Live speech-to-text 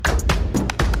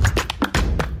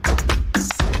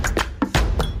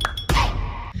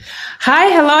Hi,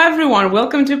 hello everyone.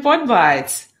 Welcome to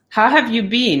Podbites. How have you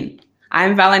been?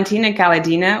 I'm Valentina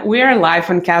Kaladina. We are live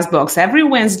on Castbox every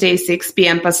Wednesday, 6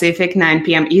 p.m. Pacific, 9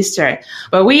 p.m. Eastern.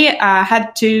 But we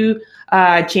had to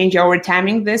change our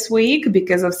timing this week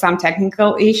because of some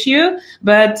technical issue.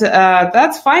 But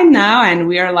that's fine now, and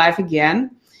we are live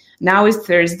again. Now is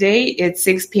Thursday. It's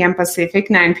 6 p.m. Pacific,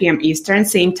 9 p.m. Eastern,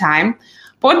 same time.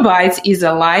 Podbites is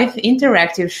a live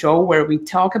interactive show where we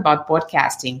talk about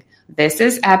podcasting. This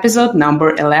is episode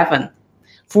number 11.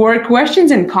 For questions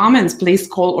and comments, please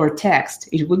call or text.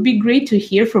 It would be great to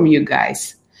hear from you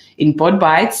guys. In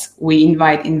Podbites, we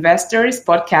invite investors,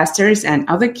 podcasters, and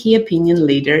other key opinion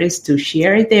leaders to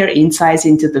share their insights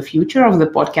into the future of the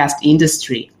podcast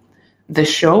industry. The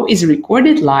show is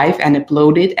recorded live and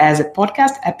uploaded as a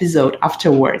podcast episode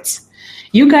afterwards.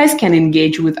 You guys can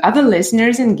engage with other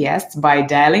listeners and guests by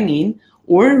dialing in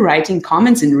or writing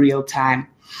comments in real time.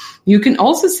 You can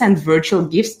also send virtual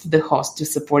gifts to the host to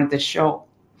support the show.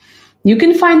 You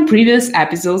can find previous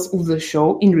episodes of the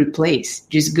show in replays.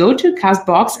 Just go to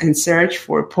Castbox and search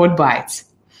for Podbites.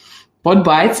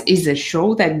 Podbites is a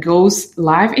show that goes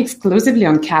live exclusively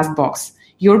on Castbox.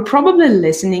 You're probably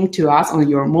listening to us on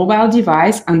your mobile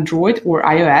device, Android or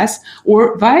iOS,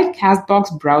 or via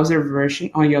Castbox browser version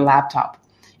on your laptop.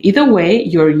 Either way,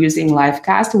 you're using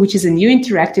Livecast, which is a new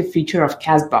interactive feature of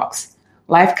Castbox.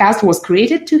 Livecast was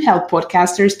created to help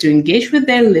podcasters to engage with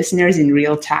their listeners in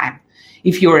real time.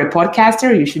 If you're a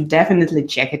podcaster, you should definitely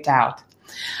check it out.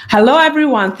 Hello,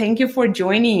 everyone. Thank you for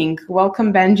joining.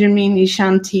 Welcome, Benjamin,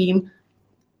 Ishan team,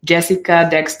 Jessica,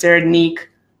 Dexter, Nick.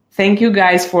 Thank you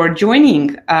guys for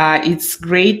joining. It's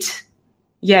great.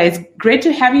 Yeah, it's great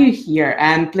to have you here.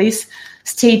 And please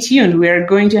stay tuned. We're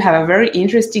going to have a very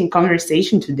interesting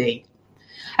conversation today.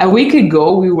 A week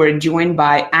ago, we were joined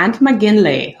by Ant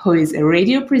McGinley, who is a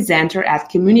radio presenter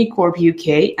at Communicorp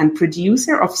UK and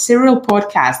producer of several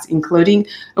podcasts, including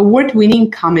award-winning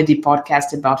comedy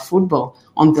podcast about football,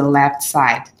 On the Left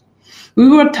Side. We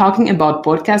were talking about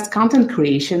podcast content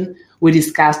creation. We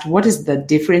discussed what is the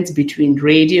difference between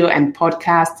radio and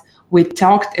podcast. We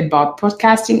talked about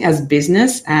podcasting as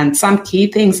business and some key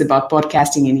things about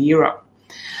podcasting in Europe.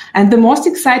 And the most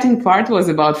exciting part was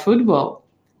about football.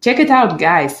 Check it out,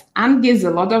 guys. Ant gives a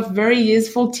lot of very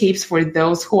useful tips for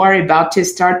those who are about to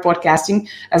start podcasting,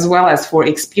 as well as for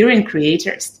experienced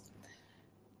creators.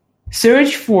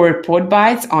 Search for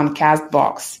Podbites on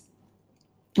Castbox.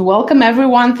 Welcome,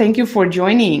 everyone. Thank you for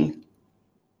joining.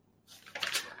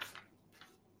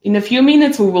 In a few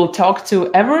minutes, we will talk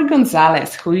to Ever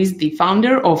Gonzalez, who is the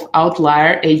founder of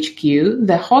Outlier HQ,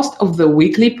 the host of the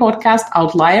weekly podcast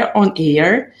Outlier on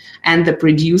Air, and the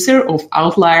producer of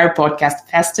Outlier Podcast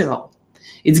Festival.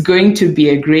 It's going to be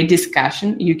a great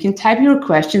discussion. You can type your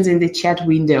questions in the chat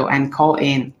window and call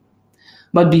in.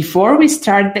 But before we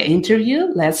start the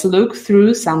interview, let's look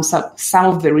through some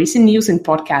of the recent news in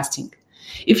podcasting.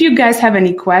 If you guys have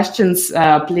any questions,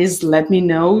 please let me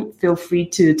know. Feel free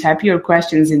to type your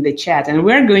questions in the chat, and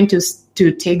we're going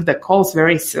to take the calls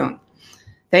very soon.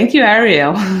 Thank you,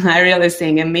 Ariel. Ariel is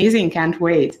saying, amazing, can't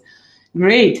wait.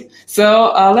 Great.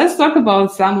 So let's talk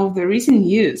about some of the recent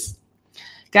news.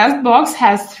 Castbox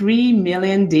has 3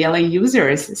 million daily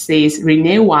users, says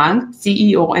Renee Wan,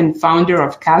 CEO and founder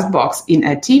of Castbox, in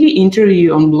a TV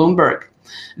interview on Bloomberg.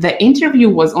 The interview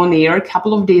was on air a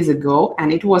couple of days ago,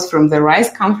 and it was from the RISE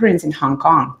conference in Hong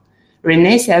Kong.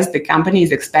 Renee says the company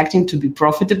is expecting to be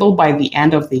profitable by the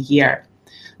end of the year.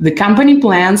 The company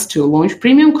plans to launch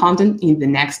premium content in the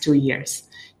next 2 years.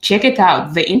 Check it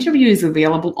out. The interview is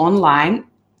available online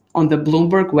on the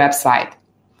Bloomberg website.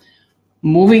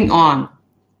 Moving on.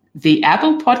 The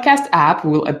Apple Podcast app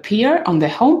will appear on the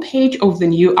homepage of the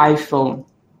new iPhone.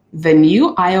 The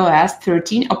new iOS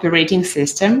 13 operating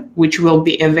system, which will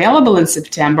be available in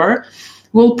September,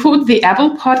 will put the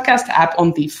Apple Podcast app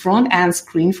on the front-end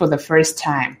screen for the first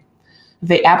time.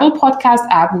 The Apple Podcast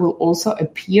app will also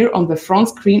appear on the front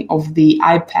screen of the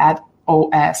iPad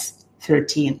OS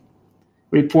 13.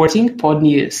 Reporting Pod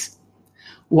News.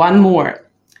 One more.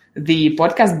 The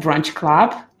Podcast Brunch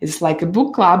Club is like a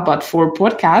book club, but for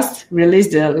podcasts,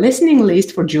 released a listening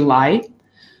list for July.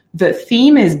 The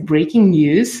theme is breaking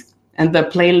news, and the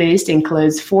playlist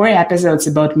includes 4 episodes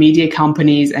about media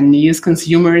companies and news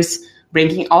consumers,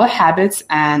 breaking all habits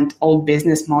and old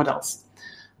business models.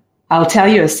 I'll tell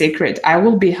you a secret. I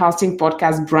will be hosting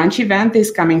Podcast Brunch event this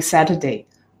coming Saturday.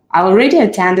 I already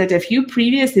attended a few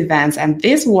previous events, and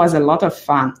this was a lot of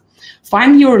fun.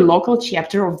 Find your local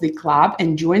chapter of the club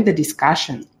and join the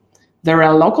discussion. There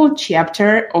are local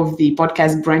chapters of the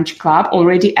Podcast Brunch Club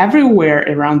already everywhere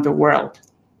around the world.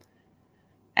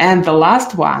 And the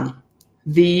last one.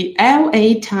 The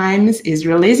LA Times is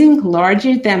releasing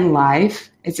Larger Than Life.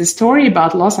 It's a story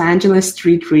about Los Angeles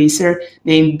street racer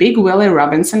named Big Willie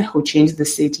Robinson who changed the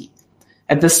city.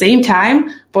 At the same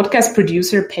time, podcast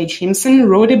producer Paige Hinson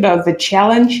wrote about the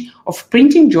challenge of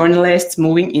printing journalists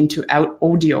moving into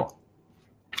audio.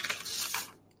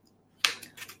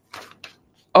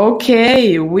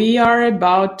 Okay, we are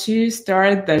about to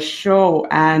start the show,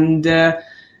 and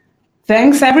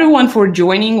thanks everyone for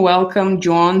joining. Welcome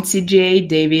John, CJ,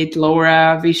 David,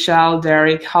 Laura, Vishal,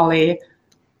 Derek, Holly,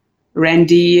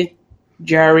 Randy,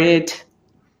 Jared.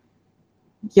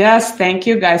 Yes, thank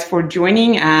you guys for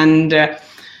joining, and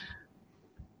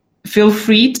feel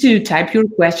free to type your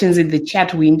questions in the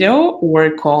chat window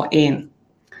or call in.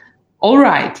 All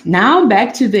right, now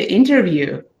back to the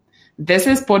interview. This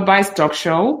is Podbytes Talk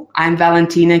Show. I'm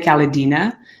Valentina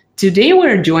Kaledina. Today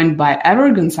we're joined by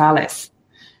Ever Gonzalez.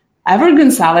 Ever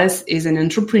Gonzalez is an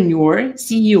entrepreneur,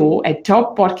 CEO, a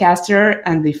top podcaster,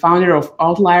 and the founder of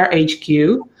Outlier HQ,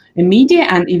 a media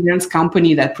and events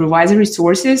company that provides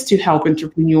resources to help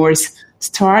entrepreneurs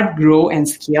start, grow, and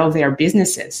scale their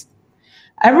businesses.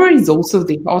 Ever is also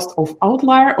the host of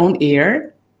Outlier On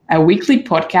Air, a weekly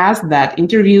podcast that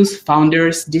interviews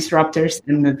founders, disruptors,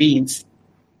 and noveens.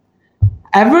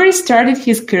 Ever started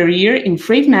his career in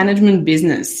freight management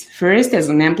business, first as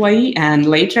an employee, and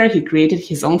later he created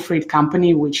his own freight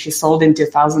company, which he sold in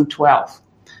 2012.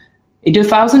 In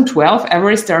 2012,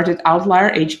 Ever started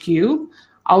Outlier HQ.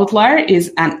 Outlier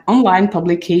is an online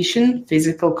publication,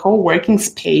 physical co-working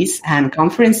space, and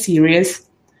conference series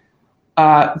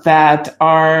that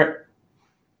are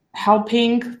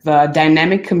helping the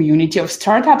dynamic community of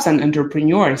startups and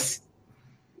entrepreneurs.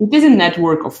 It is a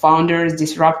network of founders,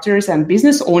 disruptors, and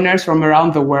business owners from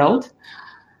around the world.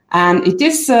 And it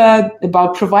is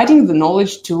about providing the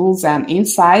knowledge, tools, and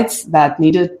insights that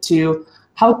needed to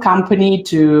help company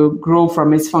to grow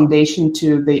from its foundation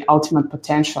to the ultimate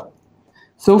potential.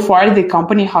 So far, the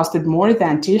company hosted more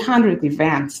than 200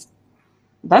 events.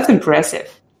 That's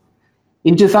impressive.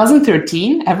 In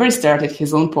 2013, Ever started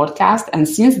his own podcast, and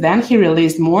since then, he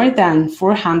released more than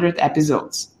 400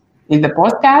 episodes. In the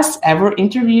podcast, Ever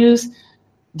interviews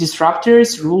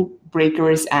disruptors, rule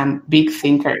breakers, and big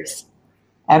thinkers.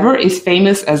 Ever is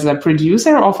famous as a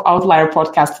producer of Outlier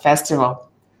Podcast Festival.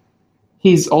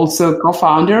 He's also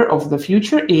co-founder of the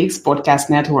Future X Podcast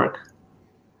Network.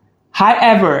 Hi,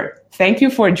 Ever. Thank you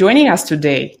for joining us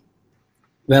today.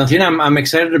 Valentina, I'm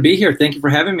excited to be here. Thank you for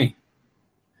having me.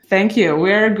 Thank you.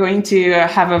 We're going to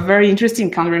have a very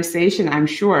interesting conversation, I'm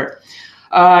sure.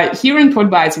 Here in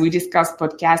Podbytes, we discuss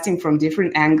podcasting from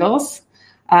different angles.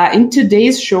 In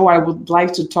today's show, I would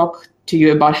like to talk to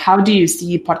you about how do you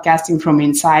see podcasting from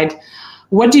inside?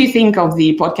 What do you think of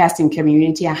the podcasting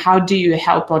community, and how do you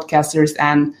help podcasters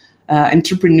and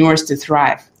entrepreneurs to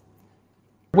thrive?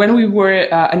 When we were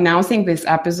announcing this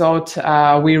episode,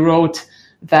 we wrote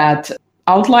that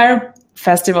Outlier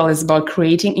Festival is about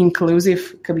creating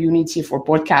inclusive community for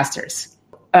podcasters.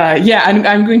 We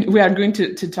are going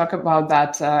to talk about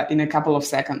that in a couple of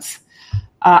seconds.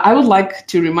 I would like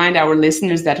to remind our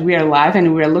listeners that we are live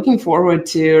and we are looking forward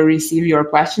to receive your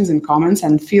questions and comments,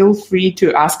 and feel free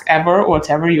to ask Ever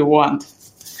whatever you want.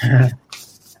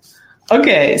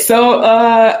 Okay,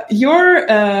 so your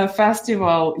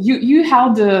festival, you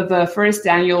held the first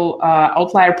annual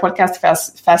Outlier Podcast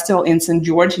Festival in St.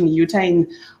 George in Utah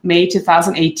in May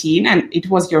 2018, and it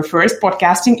was your first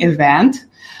podcasting event.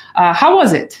 How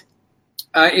was it?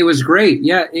 It was great.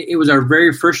 Yeah, it was our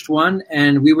very first one,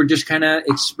 and we were just kind of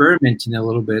experimenting a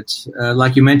little bit.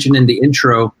 Like you mentioned in the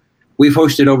intro, we've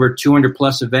hosted over 200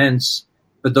 plus events,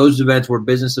 but those events were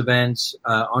business events,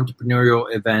 entrepreneurial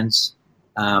events.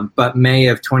 But May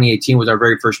of 2018 was our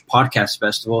very first podcast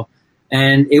festival,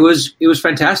 and it was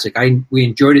fantastic. We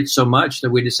enjoyed it so much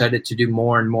that we decided to do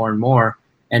more and more and more.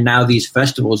 And now these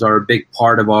festivals are a big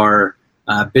part of our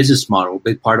business model, a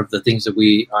big part of the things that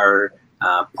we are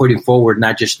putting forward,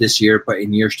 not just this year, but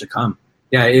in years to come.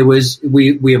 Yeah, it was.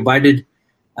 We invited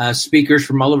speakers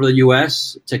from all over the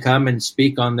U.S. to come and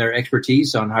speak on their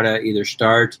expertise on how to either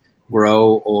start,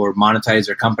 grow, or monetize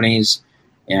their companies.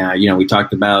 We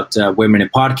talked about women in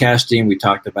podcasting. We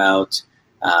talked about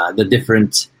the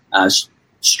different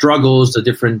struggles, the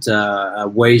different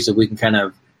ways that we can kind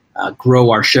of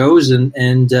grow our shows.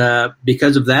 And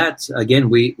because of that, again,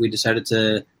 we decided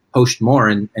to host more.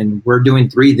 And we're doing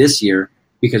 3 this year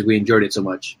because we enjoyed it so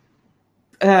much.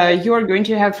 You're going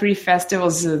to have 3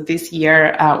 festivals this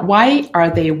year. Why are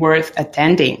they worth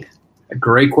attending? A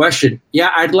great question.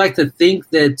 Yeah, I'd like to think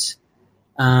that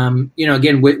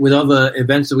again, with all the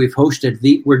events that we've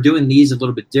hosted, we're doing these a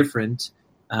little bit different.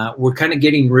 We're kind of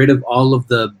getting rid of all of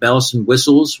the bells and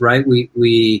whistles, right?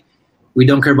 We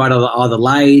don't care about all the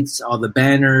lights, all the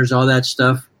banners, all that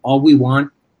stuff. All we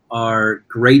want are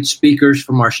great speakers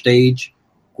from our stage,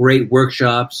 great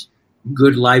workshops,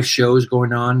 good live shows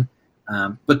going on.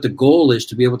 But the goal is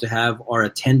to be able to have our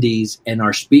attendees and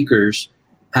our speakers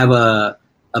have a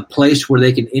place where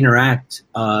they can interact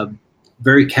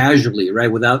very casually,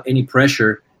 right, without any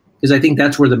pressure. Because I think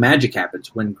that's where the magic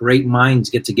happens. When great minds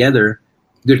get together,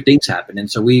 good things happen.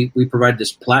 And so we provide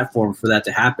this platform for that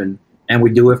to happen. And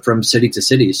we do it from city to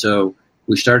city. So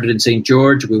we started in St.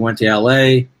 George. We went to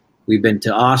LA. We've been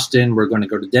to Austin. We're going to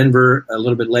go to Denver a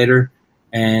little bit later.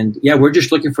 And yeah, we're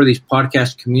just looking for these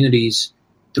podcast communities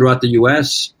throughout the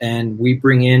U.S. And we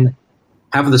bring in,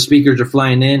 half of the speakers are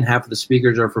flying in, half of the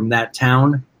speakers are from that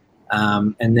town.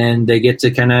 And then they get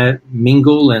to kind of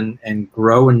mingle and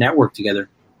grow and network together.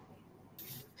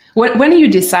 When you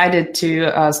decided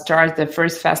to start the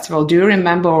first festival, do you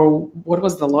remember what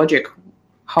was the logic?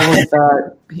 How was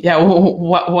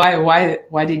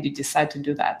why did you decide to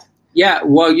do that? Yeah,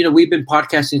 well, we've been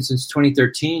podcasting since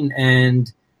 2013,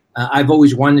 and I've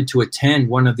always wanted to attend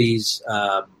one of these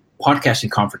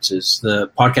podcasting conferences, the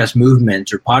Podcast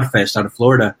Movement or Podfest out of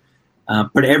Florida.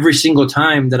 But every single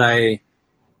time that I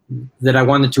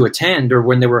wanted to attend, or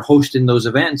when they were hosting those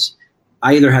events,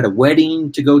 I either had a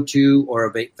wedding to go to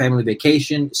or a family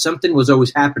vacation. Something was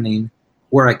always happening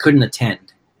where I couldn't attend.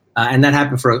 And that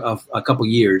happened for a couple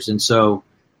years. And so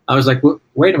I was like,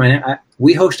 wait a minute,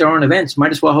 we host our own events.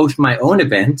 Might as well host my own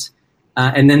event.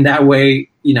 And then that way,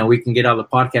 we can get all the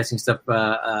podcasting stuff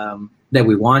that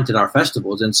we want at our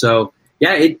festivals. And so,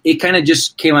 yeah, it kind of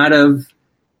just came out of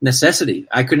necessity.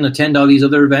 I couldn't attend all these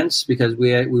other events because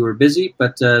we were busy,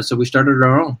 but so we started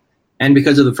our own. And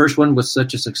because of the first one was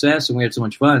such a success and we had so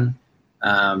much fun,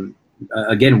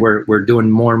 again, we're doing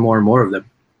more and more and more of them.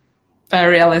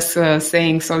 Ariel is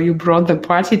saying, so you brought the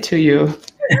party to you.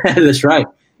 That's right.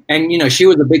 And, she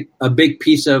was a big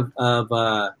piece of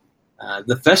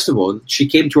the festival. She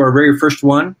came to our very first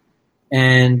one,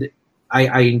 and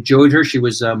I enjoyed her. She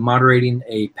was moderating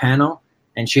a panel,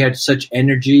 and she had such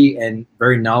energy and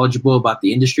very knowledgeable about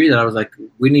the industry that I was like,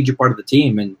 we need you part of the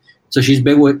team. And so she's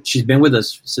been with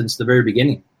us since the very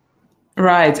beginning.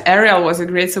 Right. Ariel was a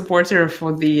great supporter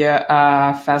for the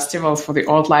festivals, for the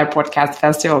Outlier podcast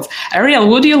festivals. Ariel,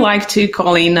 would you like to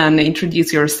call in and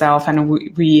introduce yourself, and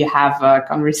we have a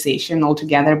conversation all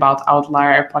together about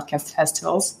Outlier podcast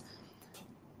festivals?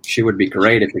 She would be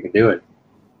great if we could do it.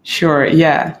 Sure.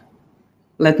 Yeah.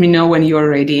 Let me know when you're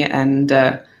ready, and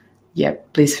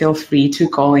please feel free to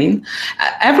call in.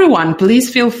 Everyone, please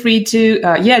feel free to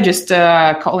just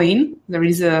call in. There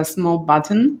is a small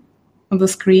button on the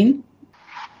screen.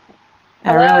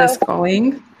 Hello. Ariel is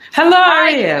calling. Hello,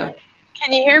 Ariel.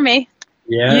 Can you hear me?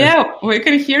 Yeah. Yeah, we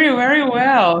can hear you very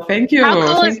well. Thank you. How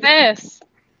cool is this?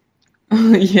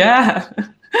 Yeah.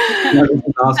 This is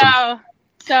awesome.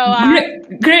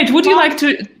 Great. Would you like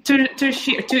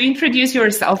to introduce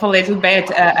yourself a little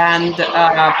bit and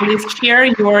please share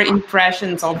your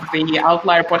impressions of the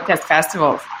Outlier Podcast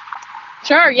Festivals?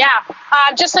 Sure, yeah.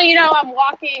 Just so you know, I'm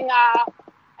walking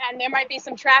and there might be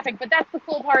some traffic, but that's the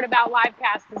cool part about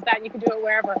Livecast is that you can do it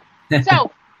wherever.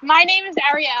 So my name is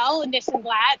Ariel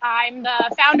Nissenblatt. I'm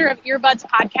the founder of Earbuds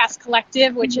Podcast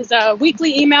Collective, which is a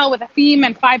weekly email with a theme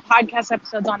and 5 podcast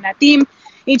episodes on that theme,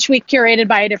 each week curated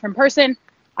by a different person.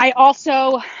 I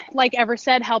also, like Ever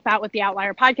said, help out with the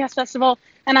Outlier Podcast Festival.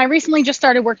 And I recently just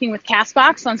started working with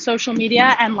Castbox on social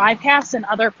media and Livecasts and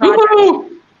other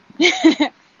projects.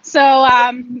 So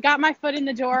got my foot in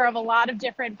the door of a lot of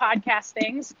different podcast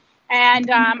things.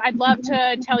 And I'd love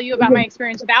to tell you about my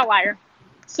experience with Outlier.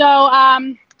 So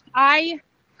I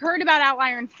heard about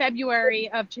Outlier in February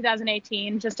of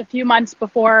 2018, just a few months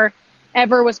before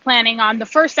Ever was planning on the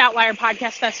first Outlier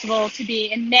Podcast Festival to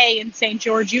be in May in St.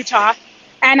 George, Utah.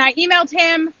 And I emailed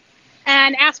him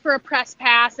and asked for a press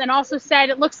pass and also said,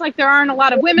 it looks like there aren't a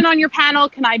lot of women on your panel.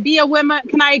 Can I be a woman?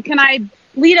 Can I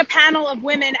lead a panel of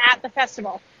women at the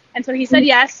festival? And so he said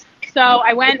yes. So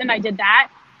I went and I did that.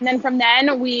 And then from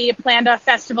then we planned a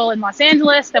festival in Los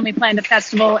Angeles. Then we planned a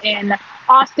festival in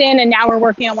Austin. And now we're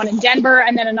working on one in Denver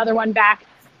and then another one back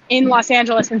in Los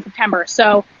Angeles in September.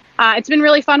 So it's been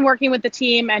really fun working with the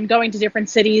team and going to different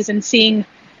cities and seeing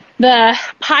the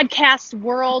podcast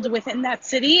world within that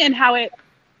city and how it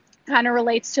kind of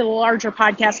relates to the larger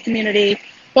podcast community,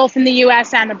 both in the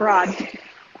U.S. and abroad.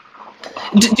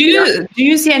 Do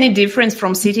you see any difference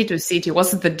from city to city? What's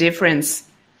the difference?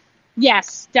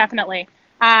 Yes, definitely.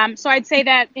 So I'd say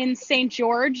that in St.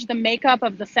 George, the makeup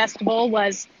of the festival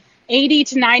was 80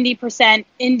 to 90%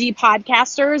 indie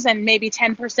podcasters and maybe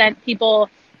 10% people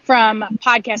from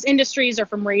podcast industries or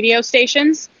from radio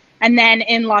stations. And then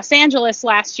in Los Angeles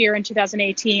last year in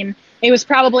 2018, it was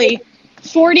probably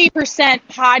 40%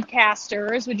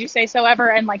 podcasters, would you say so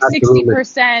ever? And like Absolutely.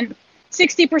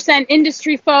 60%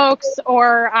 industry folks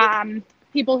or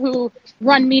people who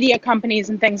run media companies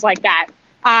and things like that.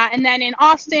 And then in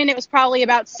Austin, it was probably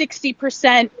about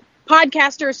 60%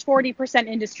 podcasters, 40%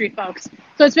 industry folks.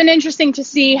 So it's been interesting to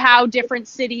see how different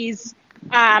cities,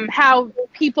 how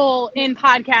people in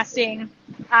podcasting,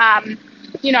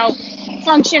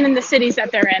 function in the cities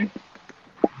that they're in.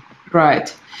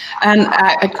 Right. And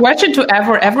a question to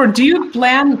Ever, do you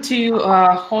plan to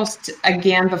host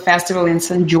again the festival in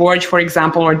St. George, for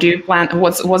example, or do you plan,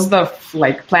 what's the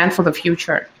plan for the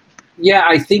future? Yeah,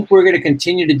 I think we're going to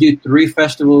continue to do 3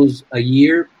 festivals a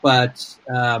year, but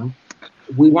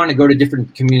we want to go to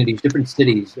different communities, different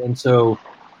cities. And so,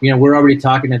 we're already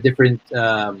talking to different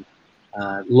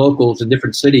locals in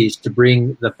different cities to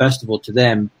bring the festival to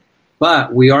them.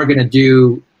 But we are going to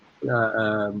do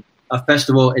a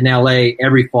festival in LA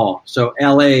every fall. So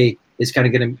LA is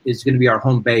going to be our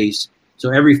home base.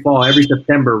 So every fall, every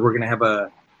September, we're going to have a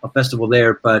festival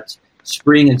there. But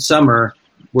spring and summer,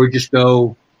 we'll just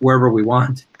go wherever we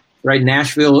want. Right?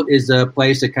 Nashville is a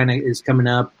place that kind of is coming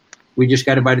up. We just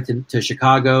got invited to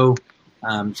Chicago.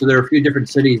 So there are a few different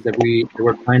cities that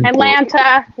we're planning.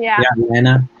 Atlanta, yeah,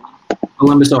 Atlanta,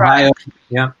 Columbus, Ohio. Right.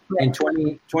 Yeah. In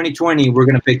 2020, we're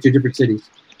going to pick 2 different cities.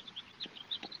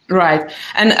 Right.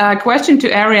 And a question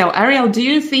to Ariel. Ariel, do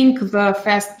you think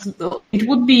it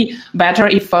would be better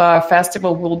if a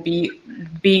festival will be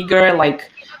bigger, not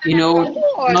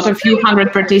a few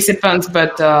hundred participants,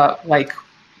 but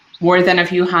more than a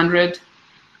few hundred?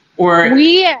 Or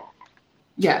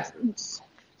yes.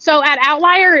 So at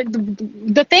Outlier,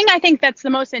 the thing I think that's the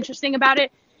most interesting about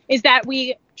it is that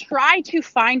we try to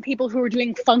find people who are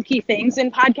doing funky things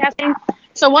in podcasting.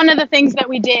 So one of the things that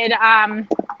we did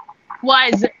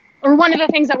one of the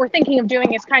things that we're thinking of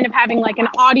doing is kind of having like an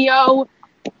audio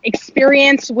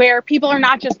experience where people are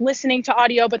not just listening to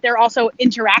audio, but they're also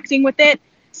interacting with it.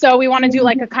 So we want to do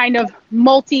like a kind of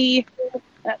multi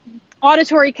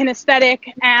auditory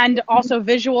kinesthetic and also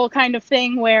visual kind of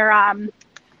thing where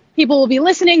people will be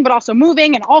listening, but also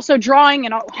moving and also drawing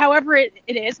and however it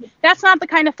is. That's not the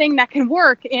kind of thing that can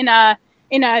work in a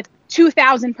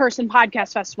 2,000 person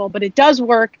podcast festival, but it does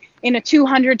work in a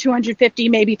 200, 250,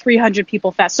 maybe 300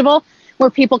 people festival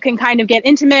where people can kind of get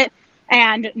intimate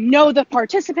and know the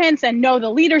participants and know the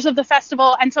leaders of the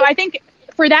festival. And so I think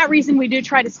for that reason, we do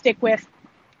try to stick with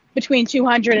between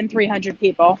 200 and 300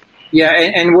 people. Yeah,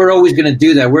 and we're always going to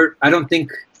do that. I don't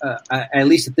think, at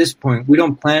least at this point, we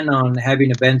don't plan on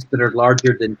having events that are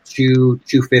larger than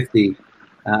 250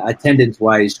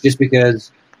 attendance-wise, just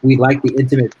because we like the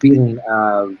intimate feeling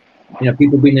of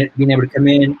people being able to come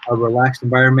in, a relaxed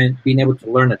environment, being able to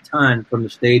learn a ton from the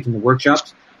stage and the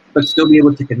workshops, but still be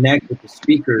able to connect with the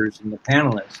speakers and the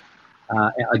panelists,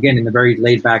 again, in a very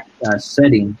laid-back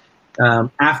setting.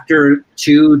 After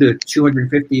 2 to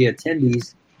 250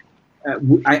 attendees,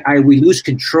 we lose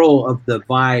control of the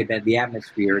vibe and the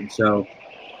atmosphere, and so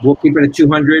we'll keep it at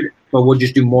 200, but we'll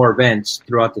just do more events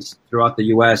throughout the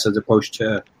U.S. as opposed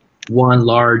to one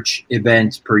large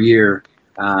event per year.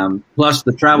 Plus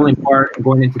the traveling part and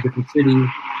going into different cities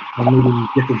and meeting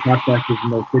different podcasters in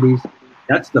those cities.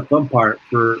 That's the fun part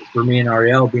for me and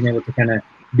Ariel, being able to kind of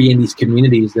be in these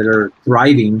communities that are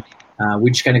thriving.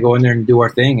 We just kind of go in there and do our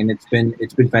thing, and it's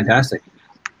been fantastic.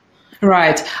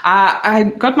 Right.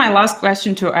 I got my last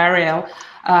question to Ariel.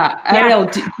 Ariel,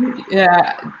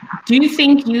 do you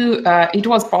think it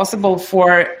was possible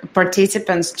for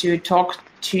participants to talk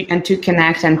to and to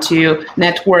connect and to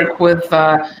network with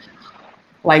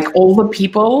all the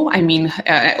people? I mean,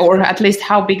 or at least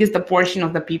how big is the portion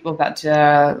of the people that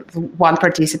one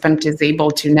participant is able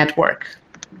to network?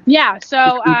 Yeah,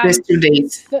 so it's 2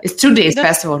 days. It's 2 days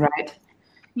festival, right?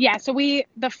 Yeah, so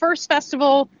the first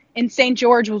festival in St.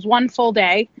 George was 1 full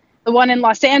day. The one in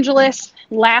Los Angeles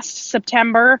last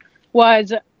September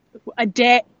was a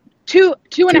day, two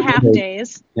and a half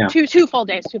days, yeah. two full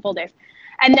days.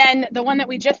 And then the one that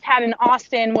we just had in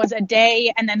Austin was a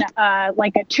day and then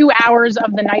 2 hours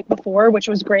of the night before, which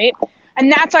was great.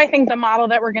 And that's, I think, the model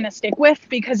that we're going to stick with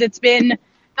because it's been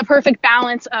the perfect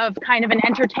balance of kind of an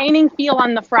entertaining feel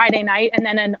on the Friday night and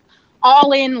then an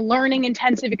all-in learning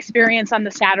intensive experience on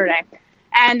the Saturday.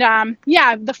 And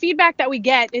the feedback that we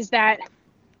get is that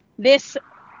this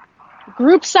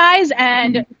group size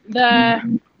and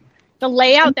the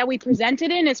layout that we presented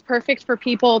in is perfect for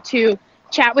people to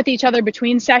chat with each other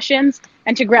between sessions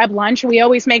and to grab lunch. We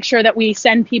always make sure that we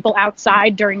send people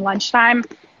outside during lunchtime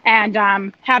and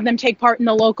have them take part in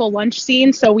the local lunch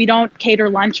scene. So we don't cater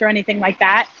lunch or anything like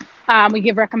that. We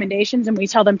give recommendations and we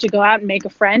tell them to go out and make a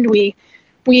friend. We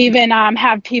even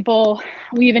have people,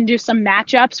 we even do some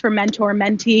matchups for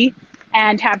mentor-mentee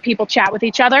and have people chat with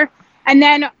each other. And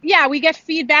then, we get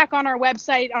feedback on our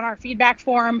website, on our feedback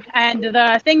form. And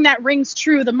the thing that rings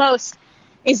true the most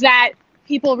is that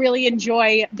people really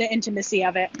enjoy the intimacy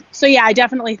of it. So, I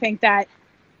definitely think that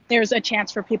there's a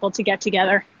chance for people to get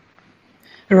together.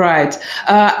 Right.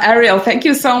 Ariel, thank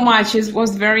you so much. It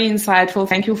was very insightful.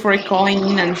 Thank you for calling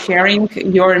in and sharing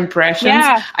your impressions.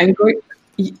 Yeah.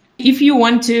 If you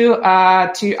want to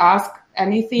ask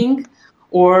anything,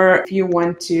 or if you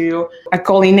want to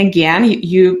call in again,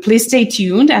 you please stay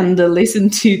tuned and listen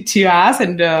to us.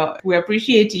 And we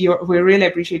really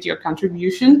appreciate your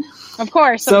contribution. Of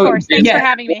course. Thanks for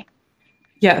having me.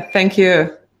 Yeah, thank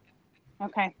you.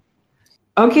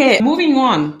 Okay, moving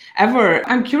on. Ever,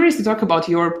 I'm curious to talk about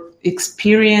your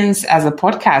experience as a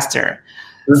podcaster.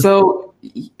 Sure. So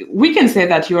we can say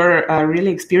that you're a really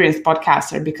experienced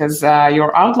podcaster because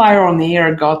your Outlier on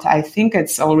Air got, I think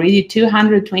it's already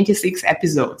 226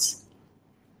 episodes,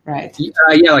 right?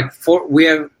 We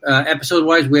have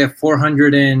episode-wise, we have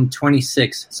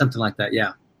 426, something like that,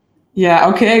 yeah. Yeah,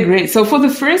 okay, great. So for the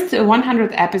first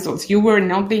 100 episodes, you were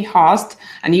not the host,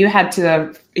 and you had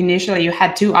initially you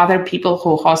had two other people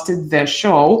who hosted the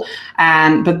show,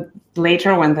 but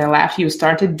later when they left, you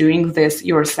started doing this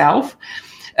yourself.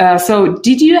 So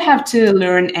did you have to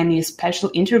learn any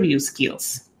special interview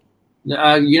skills?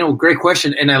 Great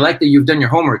question. And I like that you've done your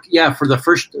homework. Yeah, for the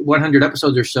first 100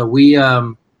 episodes or so,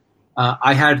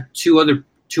 I had two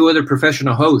other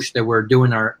professional hosts that were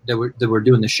doing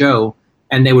the show,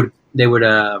 and they would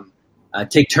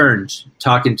take turns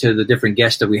talking to the different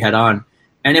guests that we had on.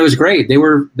 And it was great. They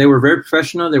were very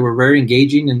professional. They were very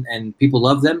engaging, and people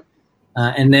loved them.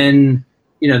 And then,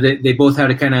 they both had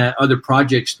a kind of other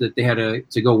projects that they had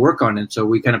to go work on. And so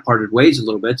we kind of parted ways a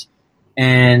little bit.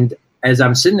 And as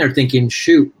I'm sitting there thinking,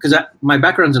 shoot, because my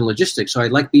background's in logistics, so I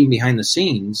like being behind the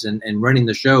scenes and running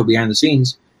the show behind the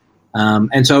scenes.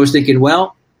 And so I was thinking,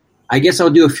 well, I guess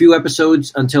I'll do a few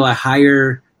episodes until I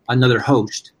hire another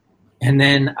host. And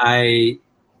then I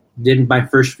did my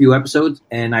first few episodes,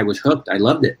 and I was hooked. I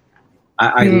loved it.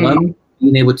 I loved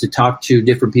being able to talk to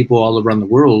different people all around the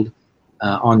world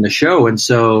on the show. And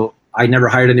so I never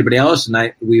hired anybody else,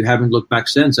 and we haven't looked back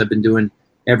since. I've been doing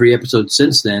every episode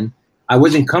since then. I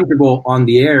wasn't comfortable on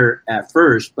the air at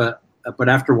first, but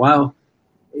after a while,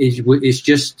 it's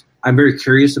just I'm very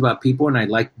curious about people, and I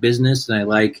like business, and I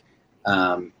like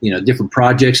different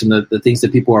projects and the things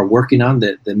that people are working on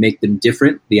that make them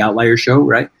different. The Outlier show,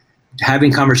 right?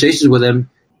 Having conversations with them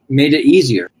made it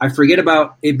easier. I forget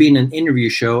about it being an interview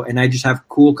show, and I just have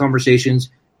cool conversations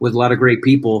with a lot of great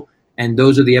people. And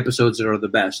those are the episodes that are the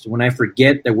best. When I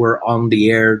forget that we're on the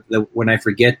air, when I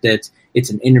forget that it's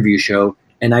an interview show,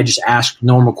 and I just ask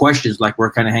normal questions like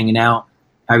we're kind of hanging out,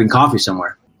 having coffee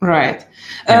somewhere. Right.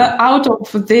 Out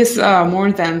of this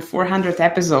more than 400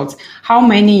 episodes, how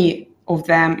many of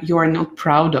them you are not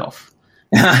proud of?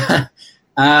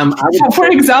 For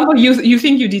example, you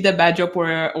think you did a bad job,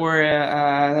 or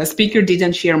a speaker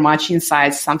didn't share much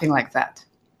insights, something like that.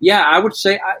 Yeah, I would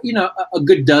say a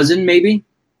good dozen, maybe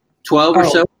 12 or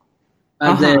so.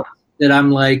 That I'm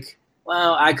like,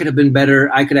 well, I could have been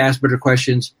better. I could have asked better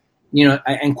questions.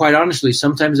 And quite honestly,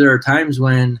 sometimes there are times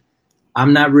when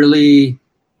I'm not really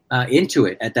into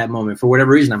it at that moment for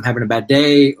whatever reason. I'm having a bad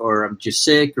day, or I'm just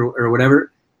sick, or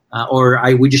whatever.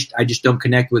 I just don't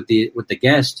connect with the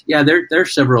guest. Yeah, there are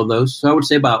several of those. So I would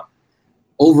say about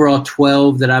overall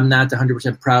 12 that I'm not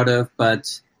 100% proud of,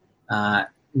 but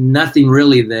nothing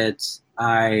really that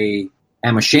I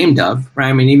am ashamed of. Right?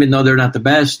 I mean, even though they're not the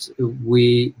best,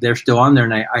 they're still on there,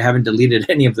 and I haven't deleted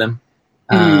any of them.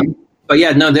 But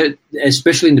yeah, no,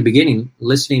 especially in the beginning,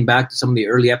 listening back to some of the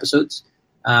early episodes,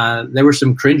 there were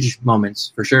some cringe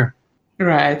moments for sure.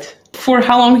 Right. For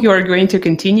how long you are going to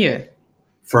continue?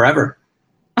 Forever.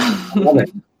 I love it.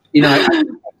 I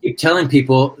keep telling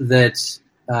people that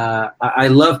I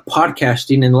love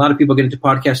podcasting, and a lot of people get into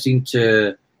podcasting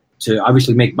to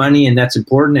obviously make money, and that's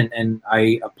important, and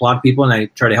I applaud people, and I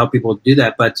try to help people do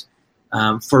that. But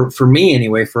for me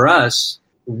anyway, for us,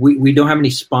 we don't have any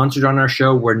sponsors on our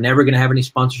show. We're never going to have any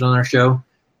sponsors on our show.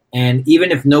 And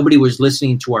even if nobody was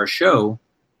listening to our show,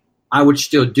 I would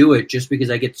still do it just because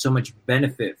I get so much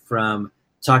benefit from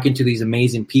talking to these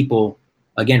amazing people,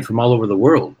 again, from all over the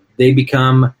world. They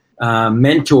become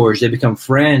mentors, they become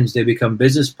friends, they become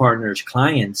business partners,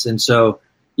 clients. And so,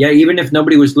 yeah, even if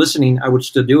nobody was listening, I would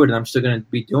still do it, and I'm still going to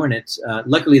be doing it.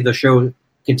 Luckily, the show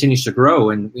continues to grow,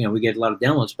 and we get a lot of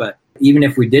downloads. But even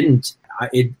if we didn't,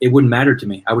 it wouldn't matter to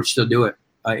me. I would still do it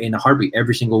in a heartbeat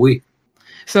every single week.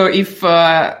 So if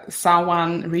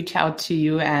someone reach out to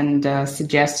you and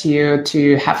suggest you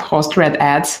to have host read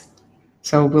ads,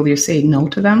 so will you say no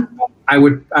to them? I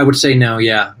would say no.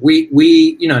 Yeah, we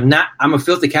I'm a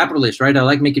filthy capitalist, right? I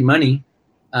like making money,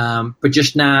 but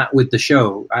just not with the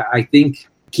show. I think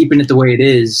keeping it the way it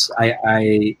is,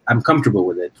 I'm comfortable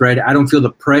with it, right? I don't feel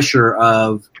the pressure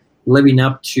of living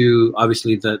up to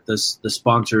obviously the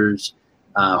sponsors'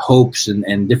 hopes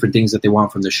and different things that they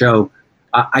want from the show.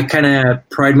 I kind of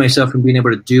pride myself in being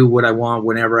able to do what I want,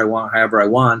 whenever I want, however I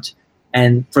want.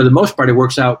 And for the most part, it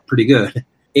works out pretty good.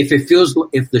 If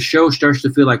the show starts to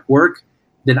feel like work,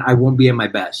 then I won't be at my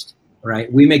best,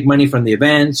 right? We make money from the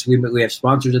events. We have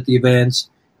sponsors at the events,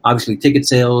 obviously ticket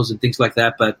sales and things like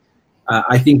that. But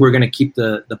I think we're going to keep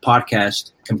the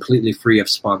podcast completely free of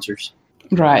sponsors.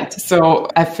 Right. So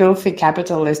a filthy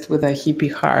capitalist with a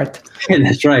hippie heart.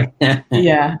 That's right.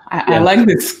 Yeah. I like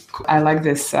this. I like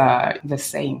this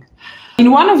saying.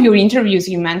 In one of your interviews,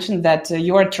 you mentioned that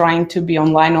you are trying to be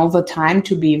online all the time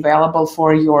to be available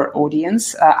for your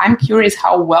audience. I'm curious,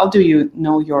 how well do you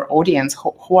know your audience?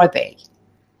 Who are they?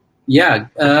 Yeah.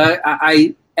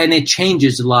 And it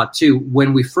changes a lot too.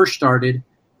 When we first started,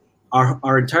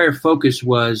 our entire focus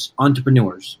was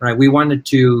entrepreneurs, right? We wanted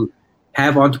to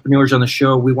have entrepreneurs on the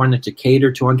show. We wanted to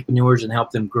cater to entrepreneurs and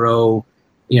help them grow,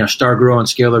 start, grow, and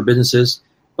scale their businesses.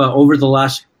 But over the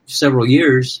last several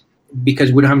years,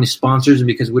 because we don't have any sponsors and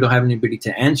because we don't have anybody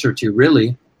to answer to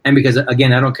really, and because,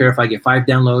 again, I don't care if I get 5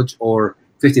 downloads or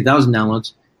 50,000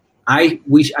 downloads, I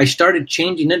started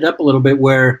changing it up a little bit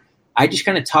where I just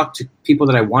kind of talk to people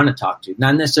that I want to talk to,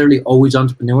 not necessarily always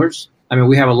entrepreneurs. I mean,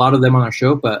 we have a lot of them on our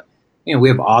show, but we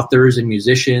have authors and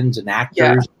musicians and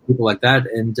actors, people like that.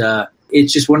 And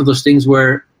it's just one of those things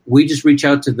where we just reach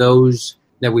out to those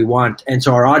that we want. And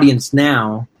so our audience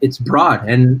now, it's broad,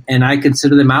 and I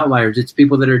consider them outliers. It's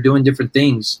people that are doing different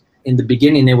things. In the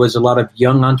beginning, it was a lot of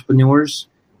young entrepreneurs,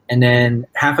 and then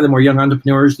half of them were young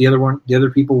entrepreneurs. The other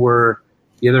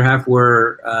half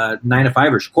were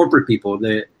 9-to-5ers, corporate people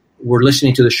that were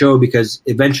listening to the show because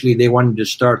eventually they wanted to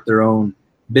start their own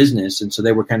business. And so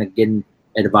they were kind of getting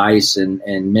advice and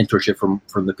mentorship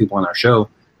from the people on our show.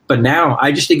 But now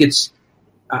I just think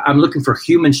I'm looking for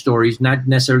human stories, not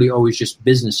necessarily always just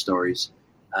business stories.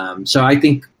 So I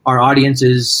think our audience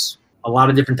is a lot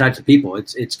of different types of people.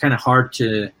 It's kind of hard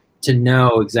to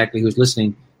know exactly who's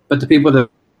listening. But the people that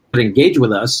engage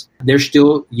with us, they're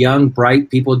still young, bright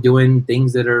people doing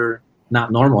things that are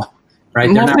not normal, right?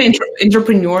 Mostly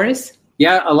entrepreneurs.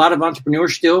 Yeah, a lot of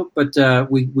entrepreneurs still, but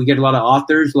we get a lot of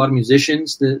authors, a lot of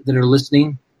musicians that are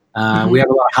listening. We have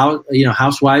a lot of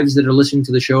housewives that are listening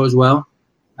to the show as well.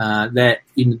 That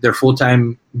their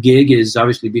full-time gig is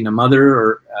obviously being a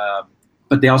mother,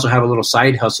 but they also have a little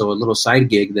side hustle, a little side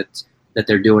gig that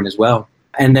they're doing as well,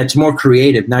 and that's more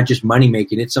creative, not just money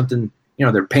making. It's something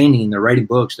they're painting, they're writing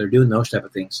books, they're doing those type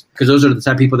of things. Because those are the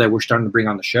type of people that we're starting to bring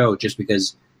on the show, just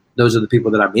because those are the people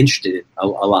that I'm interested in a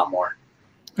lot more.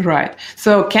 Right.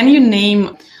 So can you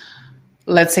name,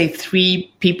 let's say,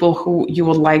 3 people who you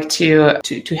would like to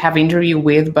have interview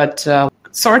with, but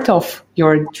sort of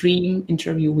your dream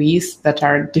interviewees that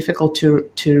are difficult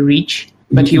to reach,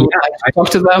 but you would like to talk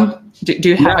to them? Do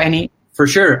you have any? For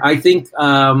sure. I think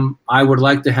I would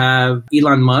like to have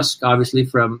Elon Musk, obviously,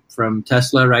 from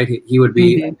Tesla, right? He would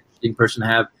be an interesting person to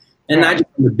have. And not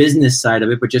just from the business side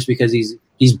of it, but just because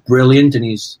he's brilliant and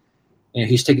he's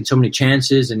taken so many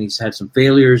chances and he's had some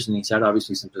failures and he's had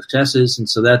obviously some successes. And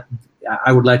so that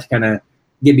I would like to kind of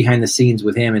get behind the scenes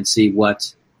with him and see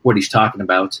what he's talking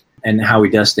about and how he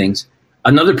does things.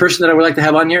 Another person that I would like to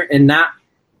have on here, and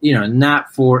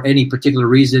not for any particular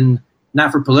reason,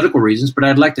 not for political reasons, but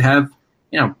I'd like to have,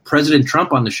 President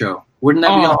Trump on the show. Wouldn't that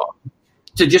be awesome?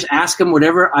 To just ask him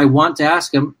whatever I want to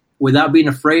ask him without being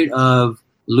afraid of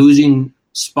losing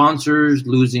sponsors,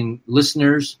 losing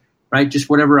listeners, right? Just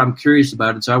whatever I'm curious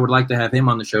about. And so I would like to have him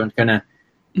on the show and kind of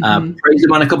praise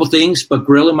him on a couple things, but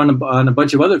grill him on a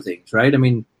bunch of other things, right? I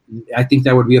mean, I think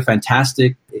that would be a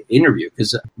fantastic interview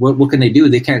because what can they do?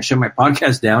 They can't shut my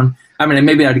podcast down. I mean,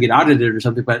 maybe I'd get audited or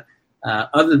something, but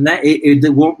other than that, it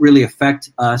won't really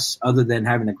affect us other than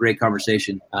having a great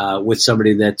conversation with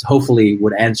somebody that hopefully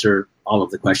would answer all of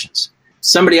the questions.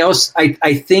 Somebody else,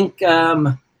 I think,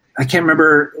 I can't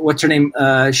remember what's her name.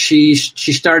 She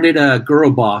started a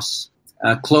Girl Boss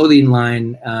clothing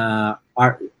line,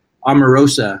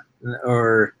 Amorosa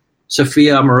or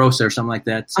Sophia Amorosa or something like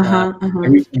that. I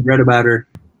recently read about her.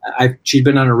 She's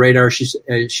been on a radar.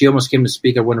 She almost came to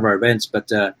speak at one of our events,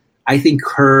 but I think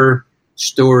her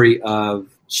story of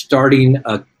starting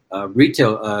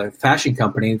retail fashion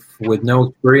company with no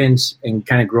experience and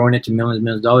kind of growing it to millions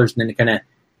of dollars, and then it kind of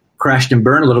crashed and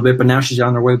burned a little bit. But now she's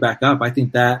on her way back up. I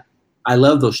think that I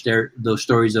love those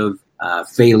stories of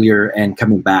failure and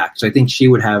coming back. So I think she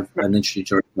would have an interesting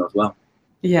story as well.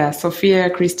 Yeah, Sophia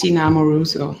Cristina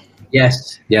Amoruso.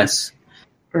 Yes.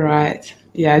 Right.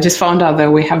 Yeah, I just found out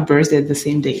that we have birthday the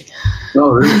same day.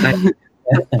 Oh, really?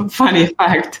 Funny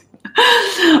fact.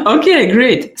 Okay,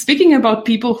 great. Speaking about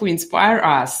people who inspire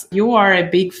us, you are a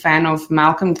big fan of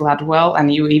Malcolm Gladwell,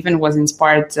 and you even was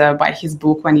inspired by his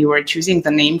book when you were choosing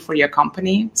the name for your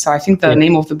company. So I think the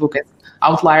name of the book is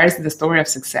Outliers: The Story of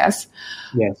Success.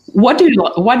 Yes. What do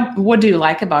you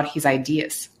like about his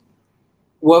ideas?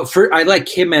 Well, I like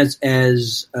him as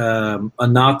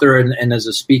an author and as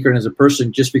a speaker and as a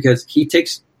person, just because he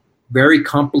takes very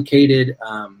complicated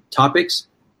topics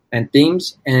and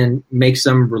themes and makes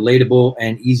them relatable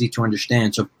and easy to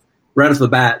understand. So right off the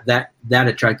bat, that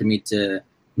attracted me to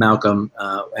Malcolm.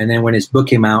 And then when his book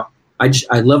came out,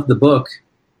 I loved the book.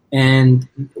 And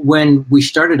when we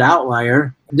started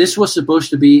Outlier, this was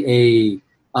supposed to be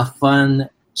a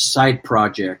fun side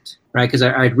project, right? Because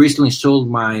I had recently sold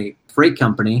my freight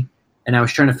company, and I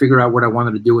was trying to figure out what I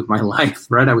wanted to do with my life,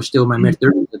 right? I was still in my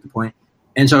mid-30s at the point.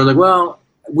 And so I was like, well,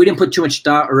 we didn't put too much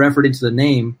thought or effort into the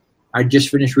name. I just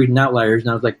finished reading Outliers,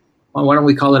 and I was like, well, why don't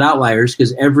we call it Outliers?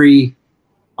 Because every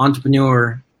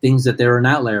entrepreneur thinks that they're an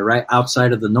outlier, right?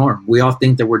 Outside of the norm. We all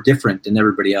think that we're different than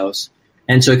everybody else.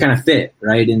 And so it kind of fit,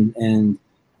 right? And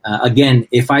again,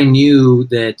 if I knew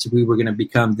that we were going to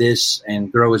become this and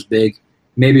grow as big,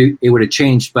 maybe it would have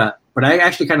changed. But I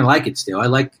actually kind of like it still. I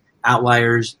like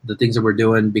Outliers, the things that we're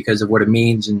doing, because of what it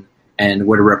means and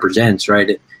what it represents,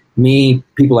 right? Me,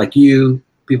 people like you,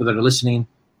 people that are listening,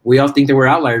 we all think that we're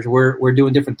outliers. We're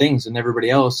doing different things than everybody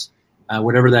else,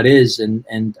 whatever that is.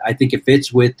 And I think it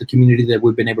fits with the community that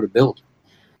we've been able to build.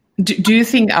 Do you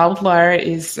think outlier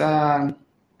is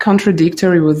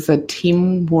contradictory with the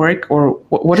teamwork, or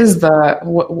what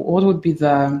would be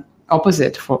the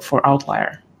opposite for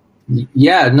outlier?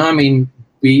 Yeah, no, I mean,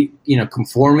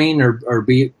 conforming or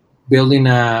be building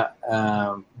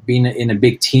being in a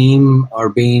big team or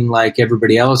being like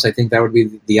everybody else. I think that would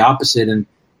be the opposite. And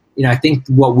I think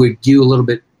what we do a little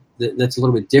bit that's a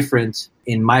little bit different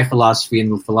in my philosophy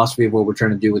and the philosophy of what we're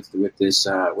trying to do with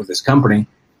this company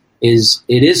is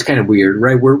it is kind of weird,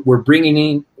 right? We're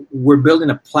building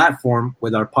a platform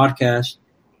with our podcast,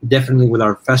 definitely with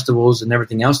our festivals and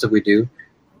everything else that we do.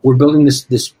 We're building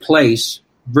this place,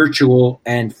 virtual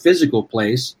and physical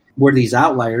place, where these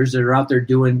outliers that are out there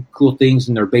doing cool things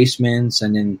in their basements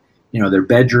and in their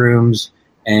bedrooms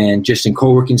and just in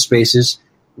co-working spaces.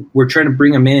 We're trying to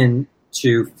bring them in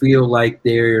to feel like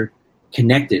they're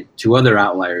connected to other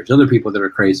outliers, other people that are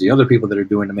crazy, other people that are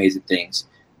doing amazing things.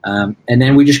 And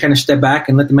then we just kind of step back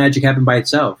and let the magic happen by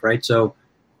itself, right? So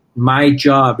my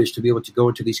job is to be able to go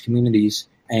into these communities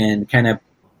and kind of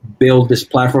build this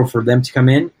platform for them to come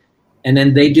in, and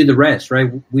then they do the rest,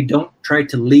 right? We don't try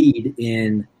to lead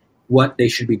in what they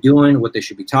should be doing, what they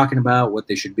should be talking about, what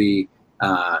they should be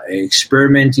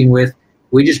experimenting with.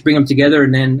 We just bring them together,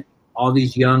 and then all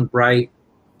these young, bright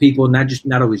people,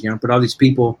 not always young, but all these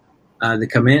people that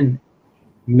come in,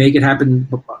 make it happen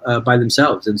by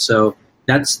themselves. And so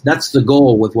that's the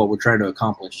goal with what we're trying to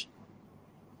accomplish.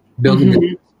 Building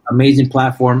an amazing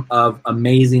platform of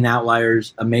amazing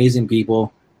outliers, amazing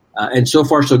people. And so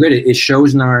far, so good. It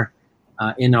shows in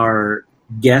our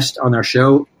guest on our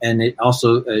show, and it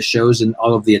also shows in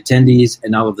all of the attendees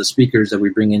and all of the speakers that we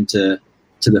bring into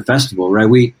the festival, right?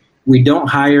 We don't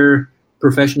hire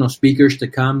professional speakers to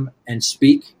come and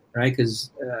speak, right?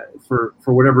 Because for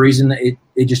whatever reason,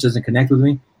 it just doesn't connect with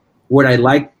me. What I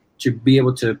like to be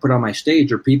able to put on my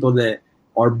stage are people that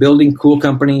are building cool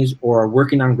companies or are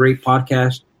working on great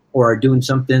podcasts or are doing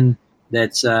something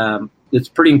that's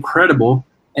pretty incredible,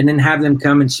 and then have them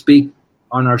come and speak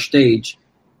on our stage.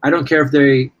 I don't care if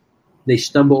they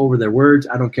stumble over their words.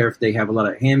 I don't care if they have a lot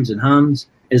of hems and hums.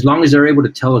 As long as they're able to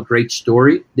tell a great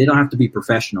story, they don't have to be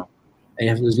professional.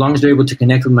 And as long as they're able to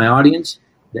connect with my audience,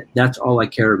 that's all I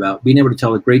care about. Being able to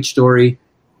tell a great story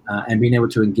and being able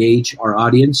to engage our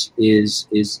audience is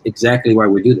exactly why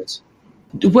we do this.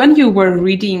 When you were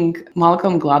reading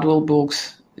Malcolm Gladwell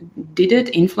books, did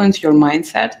it influence your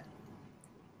mindset?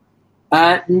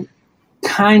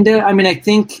 Kind of. I mean, I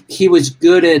think he was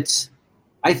good at.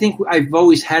 I think I've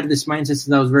always had this mindset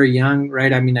since I was very young,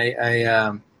 right? I mean,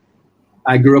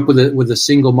 I grew up with a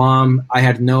single mom. I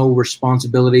had no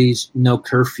responsibilities, no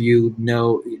curfew,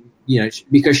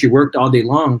 because she worked all day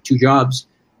long, 2 jobs.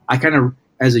 I kind of,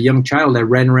 as a young child, I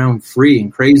ran around free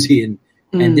and crazy and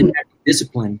didn't have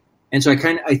discipline. And so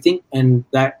I think, and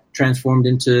that transformed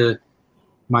into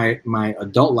my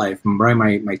adult life, right?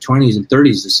 My 20s and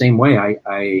 30s the same way.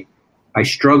 I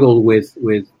struggled with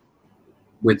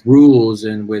rules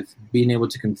and with being able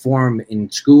to conform in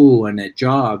school and at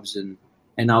jobs and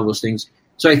all those things.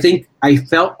 So I think I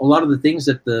felt a lot of the things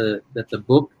that the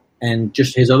book and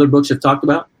just his other books have talked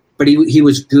about, but he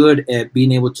was good at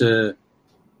being able to.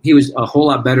 He was a whole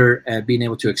lot better at being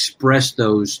able to express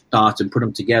those thoughts and put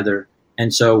them together.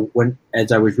 And so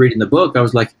as I was reading the book, I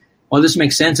was like, well, this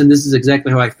makes sense. And this is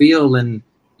exactly how I feel. And,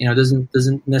 it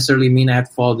doesn't necessarily mean I have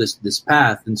to follow this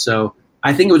path. And so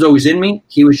I think it was always in me.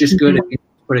 He was just good at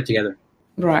put it together.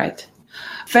 Right.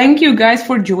 Thank you guys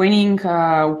for joining.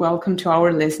 Welcome to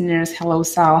our listeners. Hello,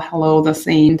 Sal. Hello, The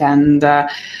Saint. And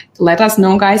let us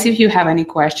know, guys, if you have any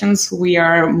questions. We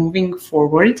are moving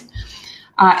forward.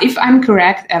 If I'm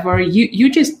correct, Ever,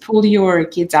 you just pulled your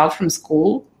kids out from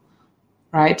school,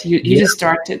 right? You just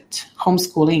started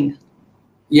homeschooling.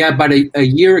 Yeah, about a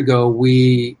year ago,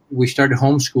 we started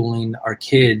homeschooling our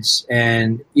kids.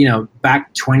 And,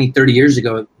 back 20, 30 years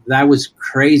ago, that was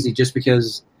crazy just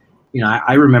because,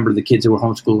 I remember the kids that were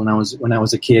homeschooled when I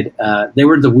was a kid. They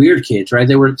were the weird kids, right?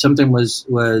 They were just a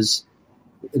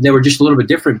little bit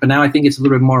different. But now I think it's a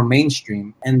little bit more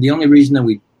mainstream. And the only reason that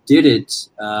we did it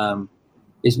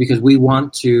is because we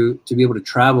want to be able to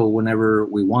travel whenever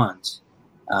we want.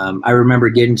 I remember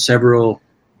getting several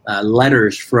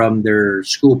letters from their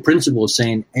school principals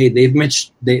saying, "Hey, they've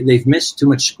missed too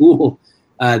much school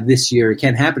this year. It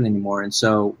can't happen anymore." And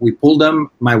so we pulled them.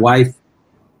 My wife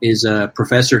is a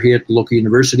professor here at the local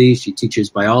university. She teaches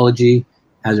biology,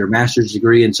 has her master's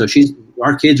degree, and so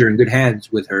our kids are in good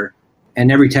hands with her.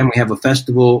 And every time we have a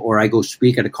festival, or I go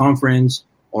speak at a conference,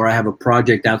 or I have a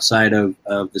project outside of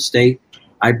the state,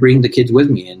 I bring the kids with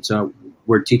me. And so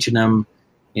we're teaching them,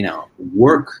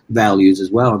 work values as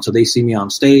well. And so they see me on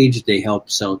stage, they help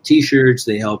sell T-shirts,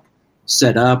 they help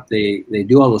set up, they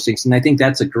do all those things. And I think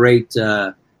that's a great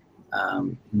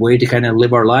way to kind of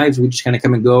live our lives. We just kind of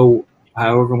come and go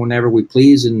however, whenever we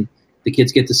please. And the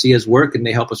kids get to see us work and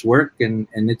they help us work. And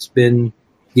it's been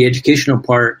the educational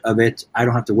part of it. I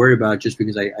don't have to worry about it just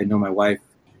because I know my wife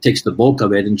takes the bulk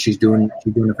of it and she's doing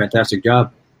a fantastic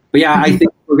job. But yeah, I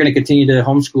think we're going to continue to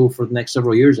homeschool for the next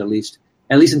several years, at least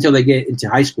until they get into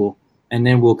high school, and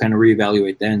then we'll kind of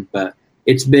reevaluate then. But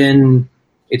it's been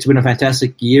a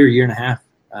fantastic year and a half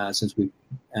since we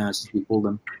pulled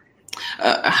them.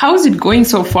 How is it going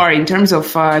so far in terms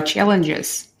of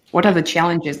challenges? What are the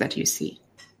challenges that you see?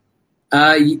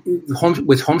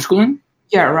 With homeschooling?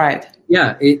 Yeah, right.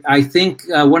 Yeah, I think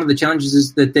one of the challenges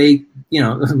is that they,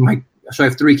 so I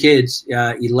have 3 kids,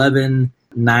 11,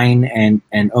 9,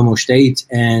 and almost 8,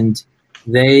 and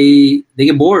they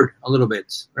get bored a little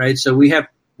bit, right? So we have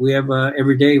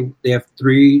every day they have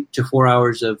 3 to 4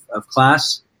 hours of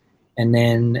class, and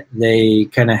then they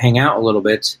kind of hang out a little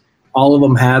bit. All of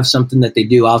them have something that they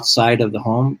do outside of the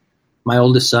home. My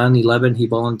oldest son, 11, he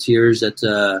volunteers at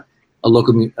a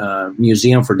local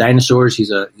museum for dinosaurs. He's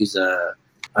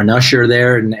an usher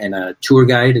there and a tour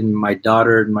guide. And my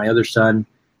daughter and my other son,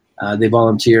 they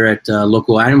volunteer at a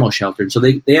local animal shelter. So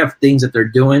they have things that they're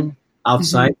doing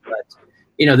outside, but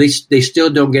they still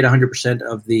don't get 100%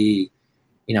 of the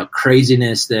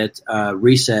craziness that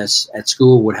recess at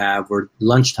school would have, or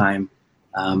lunchtime.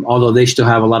 Although they still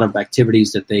have a lot of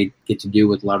activities that they get to do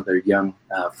with a lot of their young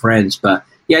friends. But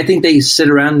yeah, I think they sit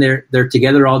around, they're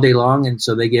together all day long, and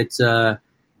so they get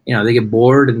they get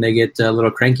bored and they get a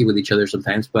little cranky with each other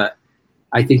sometimes. But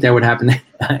I think that would happen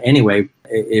anyway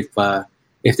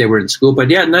if they were in school. But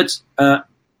yeah,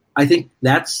 I think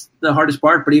that's the hardest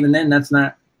part. But even then, that's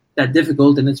not that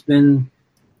difficult. And it's been,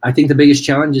 I think the biggest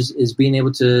challenge is being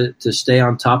able to stay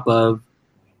on top of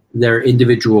their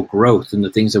individual growth and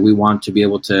the things that we want to be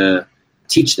able to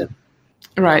teach them.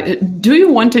 Right. Do you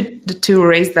want to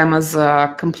raise them as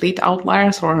complete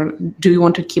outliers, or do you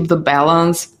want to keep the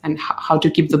balance, and how to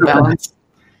keep the balance?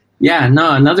 Yeah,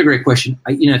 no, another great question.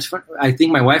 It's fun. I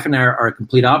think my wife and I are a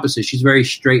complete opposite. She's very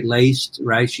straight-laced,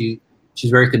 right? She's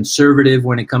very conservative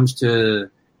when it comes to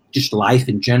just life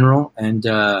in general. And,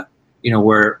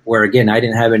 where again, I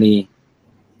didn't have any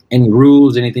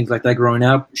rules, anything like that growing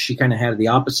up. She kind of had the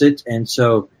opposite. And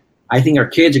so I think our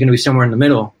kids are going to be somewhere in the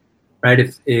middle, right?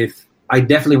 If I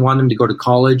definitely want them to go to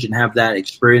college and have that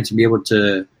experience and be able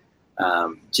to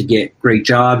get great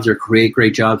jobs or create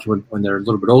great jobs when they're a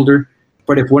little bit older.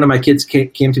 But if one of my kids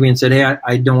came to me and said, hey,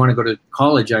 I don't want to go to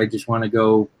college, I just want to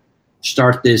go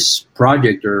start this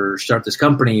project or start this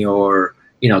company or,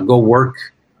 go work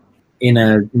in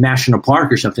a national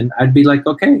park or something, I'd be like,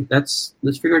 okay, let's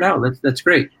figure it out. That's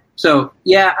great. So,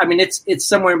 yeah, I mean, it's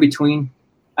somewhere in between.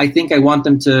 I think I want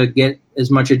them to get as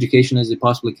much education as they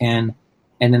possibly can.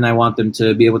 And then I want them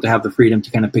to be able to have the freedom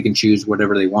to kind of pick and choose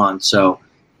whatever they want. So,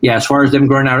 yeah, as far as them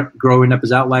growing up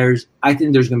as outliers, I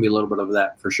think there's going to be a little bit of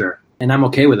that for sure. And I'm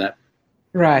okay with that.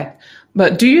 Right.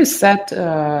 But do you set,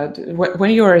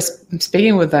 when you are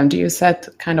speaking with them, do you set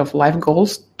kind of life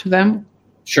goals to them?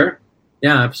 Sure.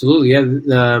 Yeah, absolutely. Yeah,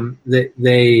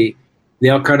 they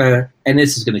all kind of, and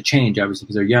this is going to change obviously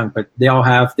because they're young, but they all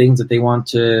have things that they want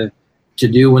to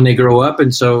do when they grow up.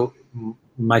 And so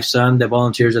my son that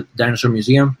volunteers at the Dinosaur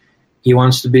Museum, he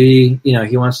wants to be,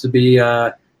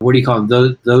 what do you call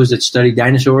them? Those that study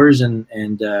dinosaurs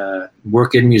and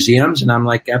work in museums. And I'm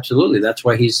like, absolutely. That's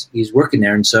why he's working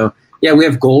there. And so, yeah, we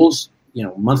have goals,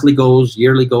 monthly goals,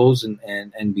 yearly goals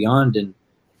and beyond.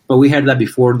 But we had that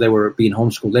before they were being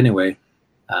homeschooled anyway.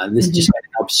 This just kind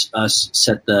of helps us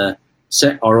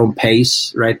set our own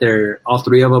pace right there. All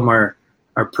three of them are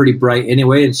pretty bright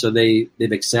anyway. And so they've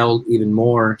excelled even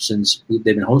more since they've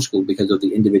been homeschooled because of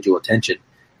the individual attention.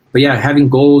 But yeah, having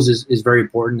goals is very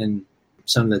important and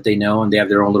something that they know, and they have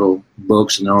their own little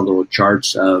books and their own little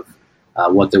charts of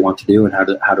what they want to do and how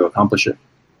to accomplish it.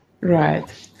 Right.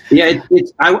 Yeah,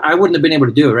 I wouldn't have been able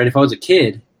to do it, right? If I was a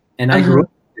kid and I grew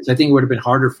up, I think it would have been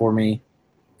harder for me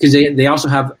because they also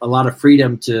have a lot of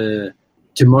freedom to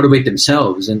motivate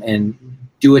themselves and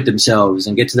do it themselves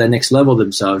and get to that next level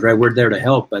themselves, right? We're there to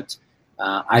help, but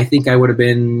I think I would have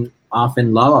been off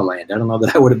in La La Land. I don't know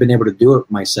that I would have been able to do it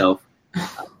myself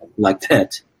like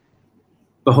that.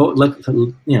 But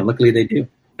luckily they do.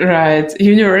 Right.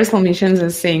 Universal missions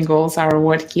and saying goals are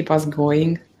what keep us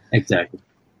going. Exactly.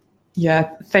 Yeah.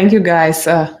 Thank you, guys.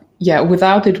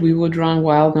 Without it, we would run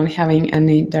wild, not having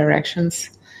any directions.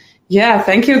 Yeah.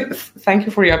 Thank you. Thank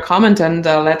you for your comment, and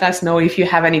let us know if you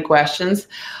have any questions.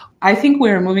 I think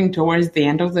we're moving towards the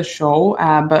end of the show,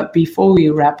 but before we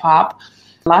wrap up,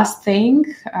 last thing,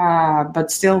 but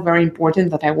still very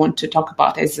important that I want to talk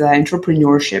about is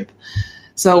entrepreneurship.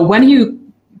 So when you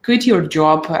quit your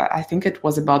job, I think it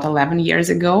was about 11 years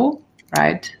ago,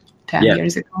 right? 10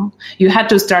 years ago. You had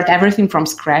to start everything from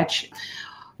scratch.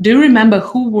 Do you remember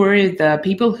who were the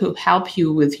people who helped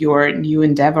you with your new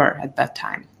endeavor at that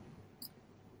time?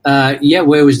 Well,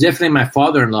 it was definitely my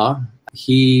father-in-law.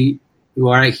 He had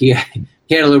a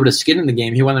little bit of skin in the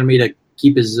game. He wanted me to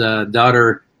keep his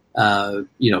daughter,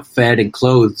 fed and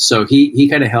clothed. So he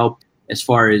kind of helped as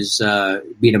far as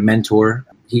being a mentor.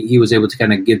 He was able to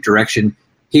kind of give direction.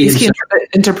 Is he an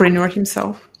entrepreneur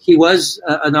himself? He was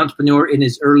an entrepreneur in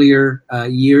his earlier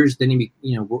years. Then he,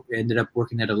 ended up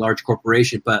working at a large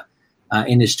corporation. But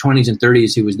in his 20s and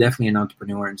 30s, he was definitely an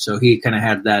entrepreneur, and so he kind of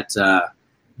had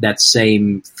that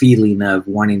same feeling of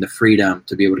wanting the freedom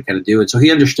to be able to kind of do it. So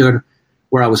he understood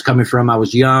where I was coming from. I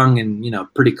was young and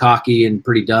pretty cocky and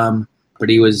pretty dumb, but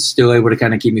he was still able to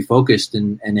kind of keep me focused,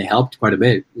 and it helped quite a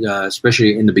bit,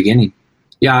 especially in the beginning.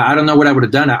 Yeah, I don't know what I would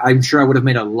have done. I'm sure I would have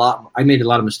made I made a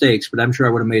lot of mistakes, but I'm sure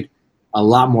I would have made a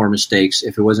lot more mistakes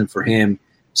if it wasn't for him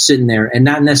sitting there and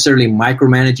not necessarily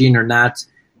micromanaging or not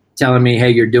telling me, hey,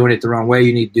 you're doing it the wrong way,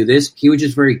 you need to do this. He was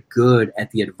just very good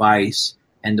at the advice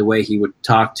and the way he would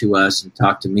talk to us and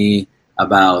talk to me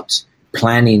about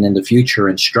planning in the future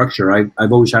and structure.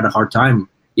 I've always had a hard time,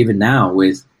 even now,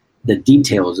 with the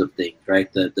details of things,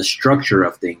 right? The structure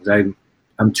of things. I'm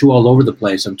too all over the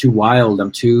place. I'm too wild.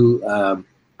 I'm too,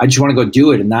 I just want to go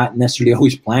do it and not necessarily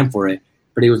always plan for it.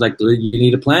 But he was like, you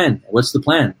need a plan. What's the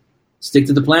plan? Stick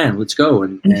to the plan. Let's go.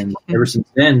 And ever since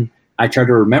then, I try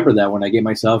to remember that when I get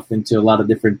myself into a lot of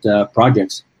different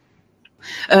projects.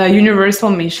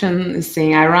 Universal Mission is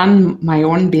saying, I run my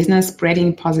own business,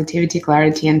 spreading positivity,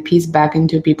 clarity, and peace back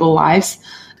into people's lives.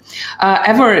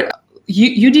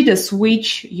 You did a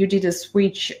switch. You did a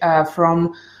switch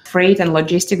from freight and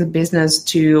logistics business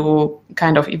to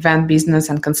kind of event business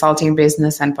and consulting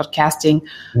business and podcasting.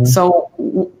 Mm-hmm.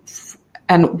 So,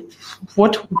 and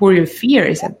what were your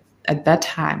fears at that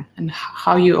time, and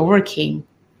how you overcame?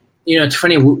 It's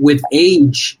funny, with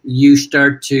age, you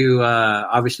start to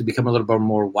obviously become a little bit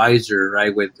more wiser,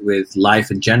 right, with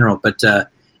life in general. But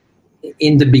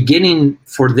in the beginning,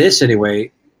 for this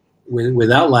anyway, with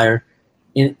Outlier,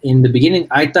 in the beginning,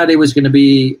 I thought it was going to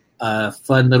be a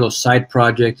fun little side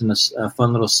project and a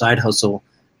fun little side hustle.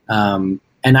 And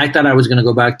I thought I was going to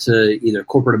go back to either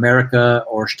corporate America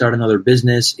or start another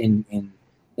business in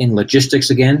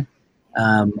logistics again.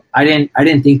 I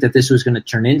didn't think that this was going to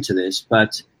turn into this,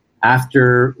 but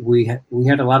after we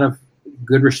had a lot of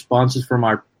good responses from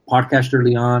our podcast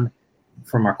early on,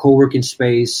 from our co-working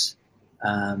space,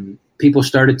 people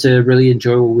started to really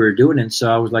enjoy what we were doing. And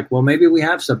so I was like, well, maybe we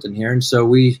have something here. And so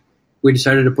we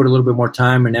decided to put a little bit more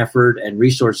time and effort and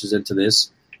resources into this.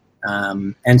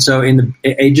 And so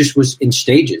it just was in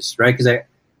stages, right? Because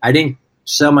I didn't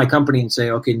sell my company and say,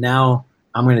 okay, now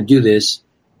I'm going to do this.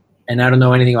 And I don't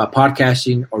know anything about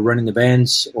podcasting or running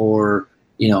events or,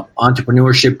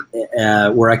 entrepreneurship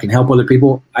where I can help other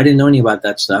people. I didn't know any about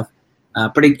that stuff.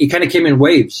 But it kind of came in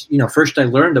waves. First I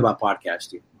learned about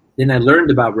podcasting. Then I learned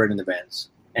about running events.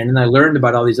 And then I learned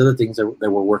about all these other things that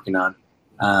we're working on.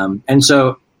 And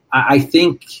so I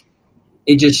think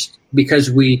it just, because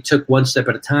we took one step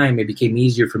at a time, it became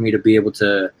easier for me to be able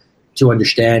to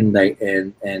understand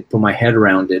and put my head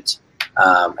around it.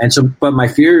 But my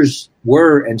fears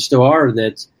were and still are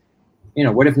that,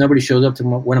 what if nobody shows up to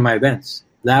one of my events?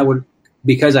 That would,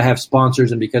 because I have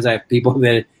sponsors and because I have people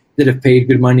that have paid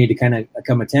good money to kind of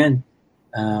come attend,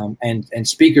 and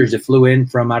speakers that flew in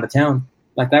from out of town,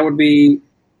 like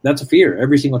that's a fear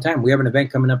every single time. We have an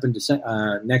event coming up in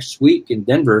next week in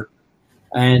Denver,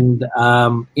 and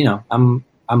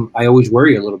I always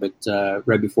worry a little bit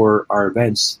right before our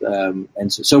events,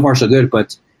 and so far so good.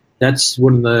 But that's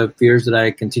one of the fears that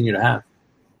I continue to have.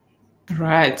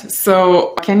 Right.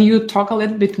 So can you talk a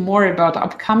little bit more about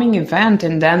upcoming event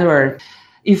in Denver?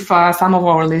 If some of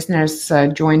our listeners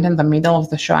joined in the middle of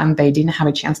the show and they didn't have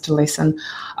a chance to listen,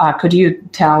 could you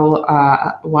tell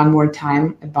one more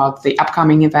time about the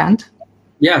upcoming event?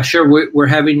 Yeah, sure. We're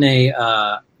having the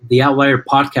Outlier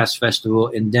Podcast Festival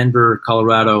in Denver,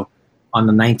 Colorado on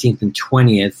the 19th and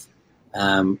 20th.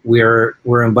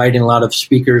 We're inviting a lot of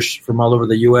speakers from all over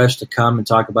the U.S. to come and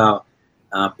talk about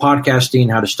podcasting,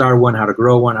 how to start one, how to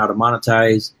grow one, how to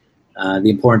monetize, the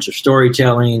importance of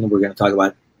storytelling. We're going to talk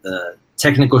about the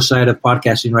technical side of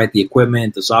podcasting, right? The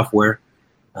equipment, the software.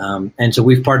 And so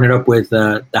we've partnered up with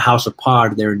the House of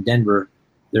Pod there in Denver.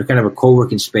 They're kind of a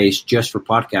co-working space just for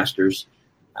podcasters.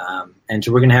 And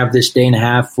so we're going to have this day and a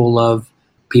half full of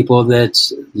people that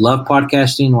love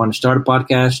podcasting, want to start a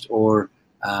podcast, or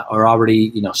are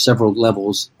already, several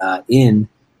levels in,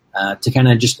 to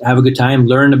kind of just have a good time,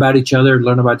 learn about each other,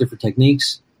 learn about different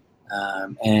techniques,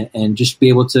 and just be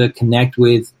able to connect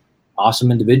with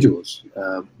awesome individuals.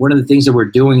 One of the things that we're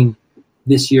doing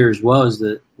this year as well is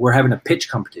that we're having a pitch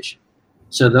competition.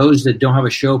 So those that don't have a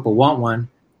show but want one,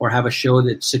 or have a show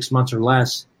that's 6 months or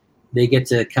less, they get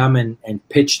to come and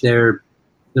pitch their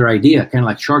idea, kind of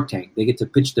like Shark Tank. They get to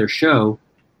pitch their show.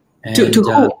 And, to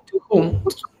whom?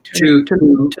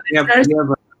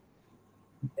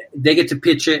 They get to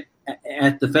pitch it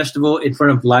at the festival in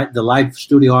front of the live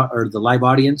studio or the live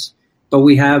audience. But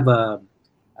we have 4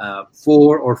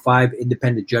 or 5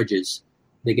 independent judges.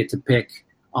 They get to pick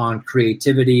on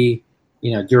creativity,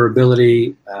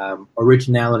 durability,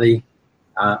 originality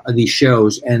of these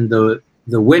shows, and the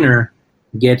winner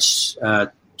gets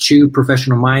 2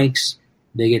 professional mics.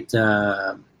 They get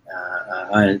for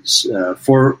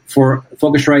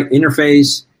Focusrite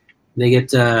interface. They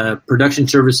get production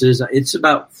services. It's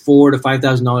about $4,000 to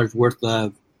 $5,000 worth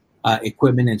of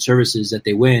equipment and services that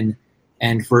they win.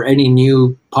 And for any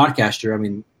new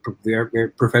podcaster, very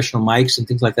professional mics and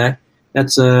things like that,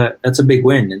 that's a big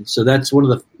win. And so that's one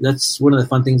of the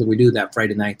fun things that we do that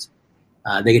Friday night.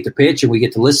 They get to pitch and we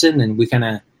get to listen, and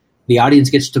the audience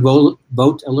gets to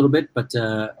vote a little bit, but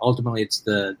ultimately it's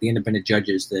the independent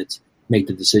judges that make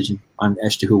the decision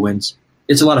as to who wins.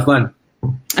 It's a lot of fun.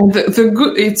 And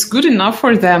it's good enough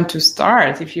for them to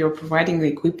start if you're providing the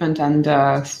equipment and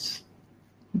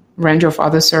range of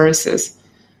other services.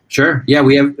 Sure. Yeah,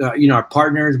 we have our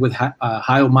partners with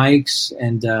Heil Mics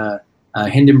and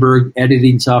Hindenburg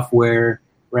editing software,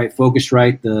 right?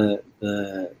 Focusrite,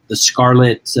 the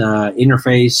Scarlett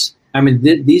interface.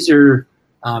 These are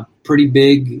pretty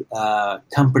big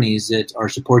companies that are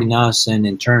supporting us, and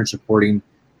in turn supporting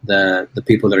the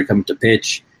people that are coming to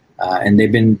pitch. And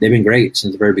they've been great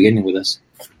since the very beginning with us.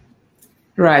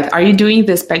 Right. Are you doing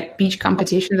this pitch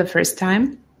competition the first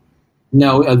time?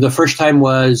 No, the first time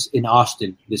was in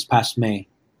Austin this past May.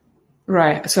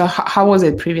 Right. So how was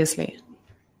it previously?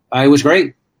 It was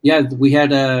great. Yeah, we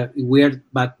had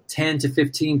about 10 to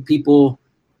 15 people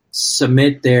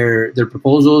submit their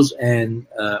proposals, and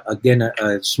again,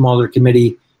 a smaller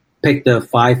committee picked the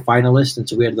 5 finalists, and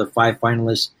so we had the 5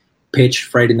 finalists pitch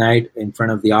Friday night in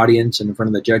front of the audience and in front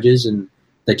of the judges, and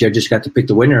the judges got to pick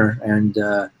the winner. And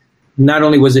not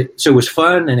only was it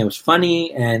fun and it was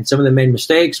funny, and some of them made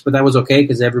mistakes, but that was okay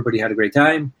because everybody had a great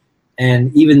time.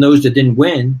 And even those that didn't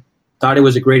win thought it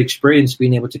was a great experience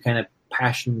being able to kind of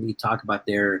passionately talk about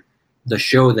the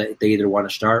show that they either want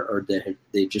to start or that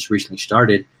they just recently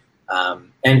started.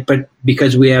 But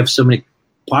because we have so many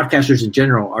podcasters in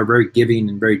general are very giving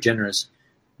and very generous,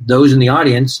 those in the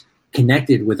audience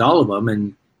connected with all of them,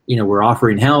 and we're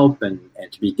offering help and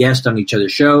to be guests on each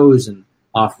other's shows, and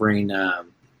offering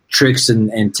tricks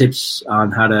and tips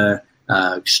on how to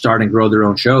start and grow their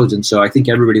own shows. And so I think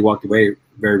everybody walked away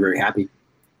very, very happy.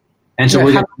 And so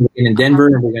we're going to do it in Denver,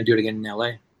 and we're going to do it again in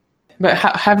LA. But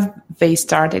have they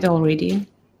started already?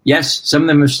 Yes, some of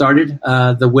them have started.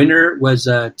 The winner was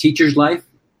Teacher's Life,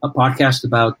 a podcast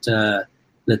about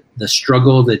the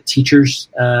struggle that teachers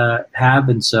have.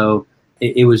 And so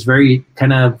it was very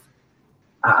kind of,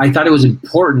 I thought it was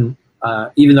important,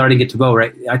 even though I didn't get to vote,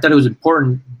 right? I thought it was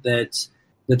important that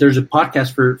there's a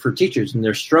podcast for teachers and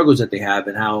their struggles that they have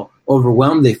and how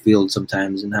overwhelmed they feel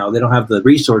sometimes and how they don't have the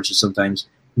resources sometimes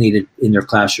needed in their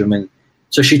classroom. And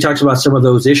so she talks about some of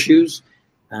those issues,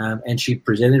 and she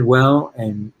presented well,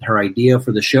 and her idea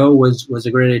for the show was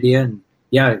a great idea. And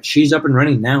yeah, she's up and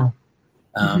running now.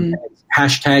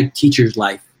 Hashtag Teacher's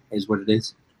Life is what it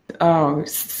is. Oh,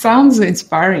 sounds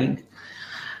inspiring.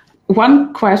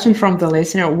 One question from the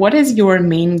listener: what is your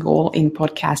main goal in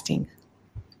podcasting?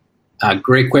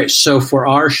 Great question. So for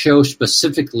our show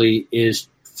specifically is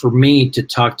for me to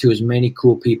talk to as many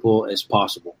cool people as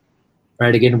possible.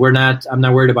 Right. Again, I'm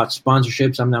not worried about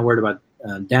sponsorships. I'm not worried about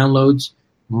downloads.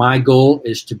 My goal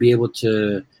is to be able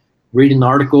to read an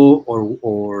article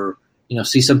or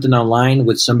see something online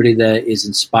with somebody that is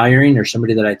inspiring or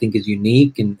somebody that I think is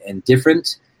unique and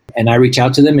different. And I reach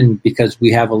out to them. And because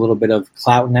we have a little bit of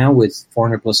clout now with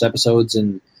 400 plus episodes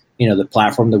and, the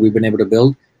platform that we've been able to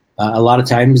build, a lot of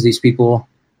times these people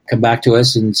come back to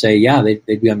us and say, yeah,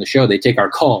 they'd be on the show. They take our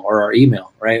call or our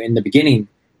email, right? In the beginning,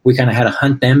 we kind of had to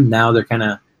hunt them. Now they're kind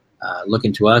of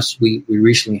looking to us. We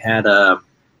recently had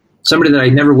somebody that I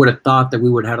never would have thought that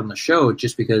we would have had on the show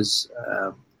just because,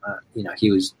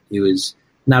 he was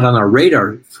not on our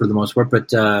radar for the most part. But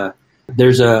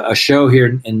there's a show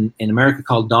here in America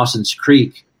called Dawson's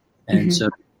Creek. And so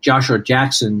Joshua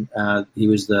Jackson, he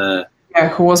was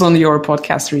who was on your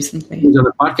podcast recently. He was on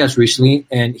the podcast recently,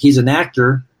 and he's an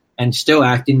actor and still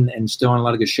acting and still on a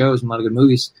lot of good shows and a lot of good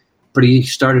movies. But he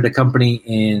started a company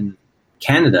in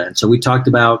Canada. And so we talked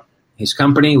about his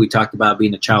company. We talked about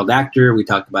being a child actor. We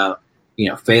talked about,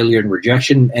 failure and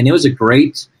rejection. And it was a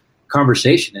great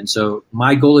conversation. And so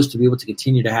my goal is to be able to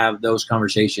continue to have those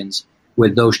conversations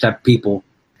with those type of people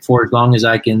for as long as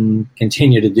I can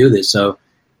continue to do this. So,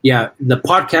 yeah, the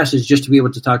podcast is just to be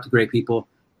able to talk to great people.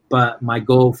 But my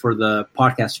goal for the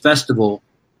podcast festival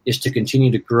is to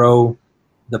continue to grow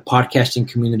the podcasting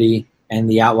community and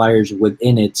the outliers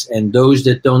within it, and those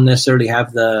that don't necessarily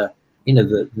have the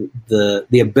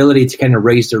ability to kind of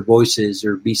raise their voices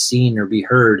or be seen or be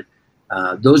heard.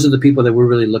 Those are the people that we're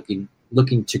really looking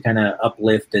to kind of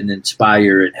uplift and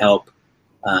inspire and help.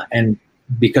 And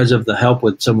because of the help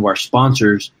with some of our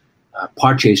sponsors,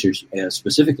 Podchasers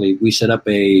specifically, we set up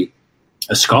a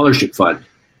scholarship fund.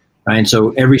 Right? And so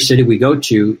every city we go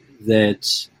to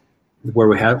where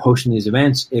we have hosting these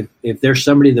events, if there's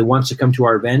somebody that wants to come to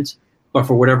our event, but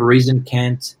for whatever reason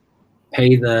can't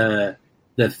pay the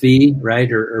fee,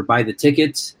 right, or buy the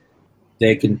tickets,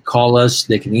 they can call us,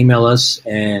 they can email us,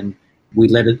 and we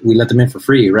let them in for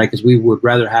free, right? Because we would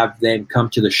rather have them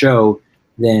come to the show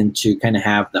than to kind of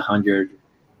have the $100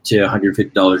 to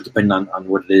 $150, depending on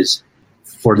what it is,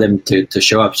 for them to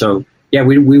show up. So yeah,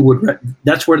 we would.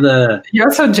 That's where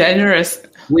you're so generous.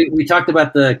 We talked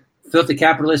about the filthy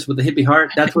capitalist with the hippie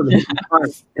heart. That's where the hippie heart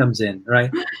comes in, right?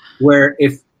 Where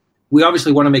if we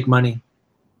obviously want to make money,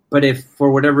 but if for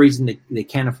whatever reason they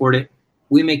can't afford it,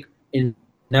 we make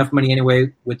enough money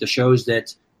anyway with the shows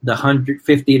that the $150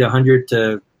 to $100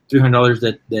 to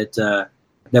 $300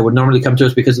 that would normally come to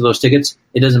us because of those tickets,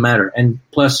 it doesn't matter. And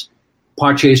plus,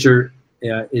 Podchaser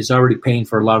is already paying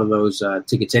for a lot of those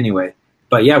tickets anyway.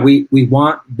 But yeah, we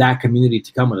want that community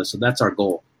to come with us, so that's our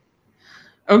goal.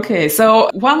 Okay, so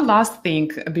one last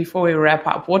thing before we wrap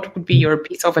up. What would be your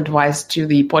piece of advice to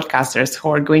the podcasters who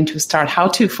are going to start? How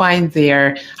to find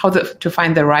the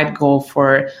right goal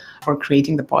for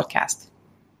creating the podcast?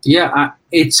 Yeah,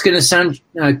 it's going to sound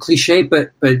cliche,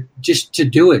 but just to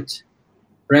do it,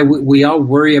 right? We all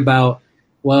worry about,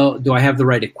 well, do I have the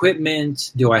right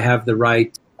equipment? Do I have the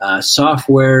right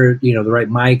software? The right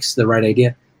mics, the right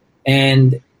idea?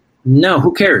 And no,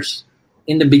 who cares?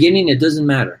 In the beginning, it doesn't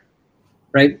matter,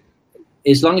 right?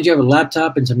 As long as you have a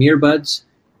laptop and some earbuds,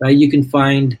 right, you can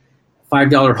find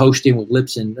 $5 hosting with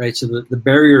Libsyn, right? So the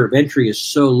barrier of entry is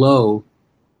so low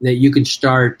that you can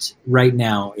start right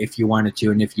now if you wanted to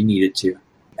and if you needed to.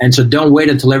 And so don't wait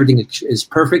until everything is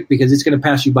perfect, because it's going to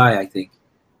pass you by, I think,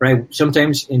 right?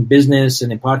 Sometimes in business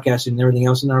and in podcasting and everything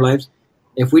else in our lives,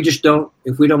 if we don't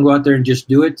go out there and just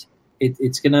do it,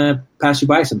 it's going to pass you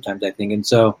by sometimes, I think. And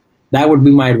so that would be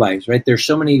my advice, right? There's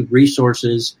so many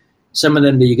resources Some of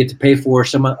them that you get to pay for.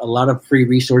 A lot of free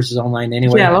resources online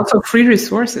anyway. Yeah, lots of free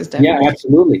resources. Definitely. Yeah,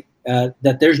 absolutely.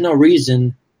 That there's no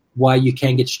reason why you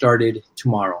can't get started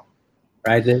tomorrow,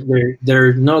 right? There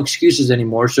are no excuses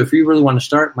anymore. So if you really want to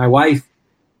start, my wife,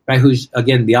 right, who's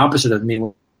again the opposite of me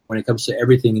when it comes to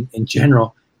everything in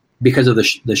general, because of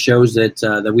the shows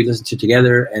that we listen to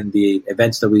together and the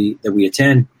events that we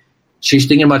attend, she's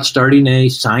thinking about starting a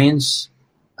science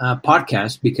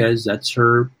podcast because that's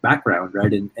her background,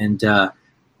 right?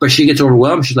 But she gets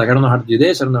overwhelmed. She's like, I don't know how to do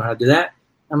this. I don't know how to do that.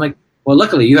 I'm like, well,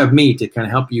 luckily you have me to kind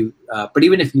of help you. But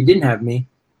even if you didn't have me,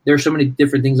 there are so many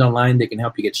different things online that can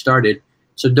help you get started.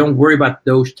 So don't worry about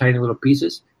those tiny little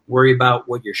pieces. Worry about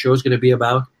what your show is going to be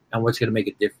about and what's going to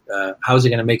make it how's it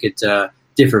going to make it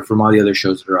different from all the other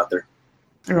shows that are out there.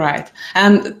 Right.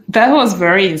 And that was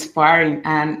very inspiring,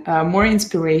 and more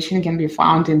inspiration can be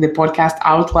found in the podcast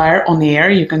Outlier on Air.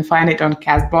 You can find it on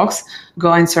Castbox.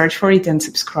 Go and search for it and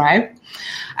subscribe.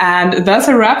 And that's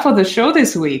a wrap for the show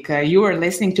this week. You were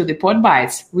listening to the Pod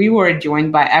Bites. We were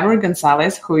joined by Ever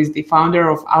Gonzalez, who is the founder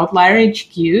of Outlier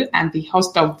HQ and the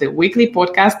host of the weekly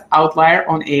podcast Outlier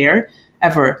on Air.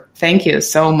 Ever, thank you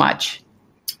so much.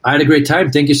 I had a great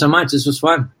time. Thank you so much. This was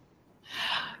fun.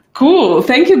 Cool.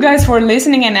 Thank you guys for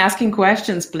listening and asking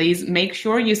questions. Please make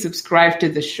sure you subscribe to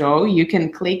the show. You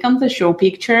can click on the show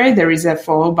picture. There is a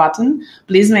follow button.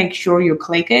 Please make sure you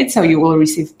click it so you will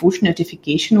receive push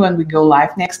notification when we go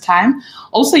live next time.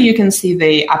 Also, you can see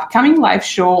the upcoming live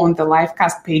show on the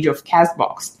livecast page of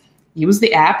Castbox. Use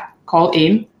the app, call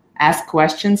in, ask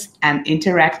questions, and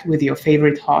interact with your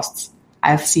favorite hosts.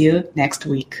 I'll see you next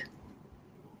week.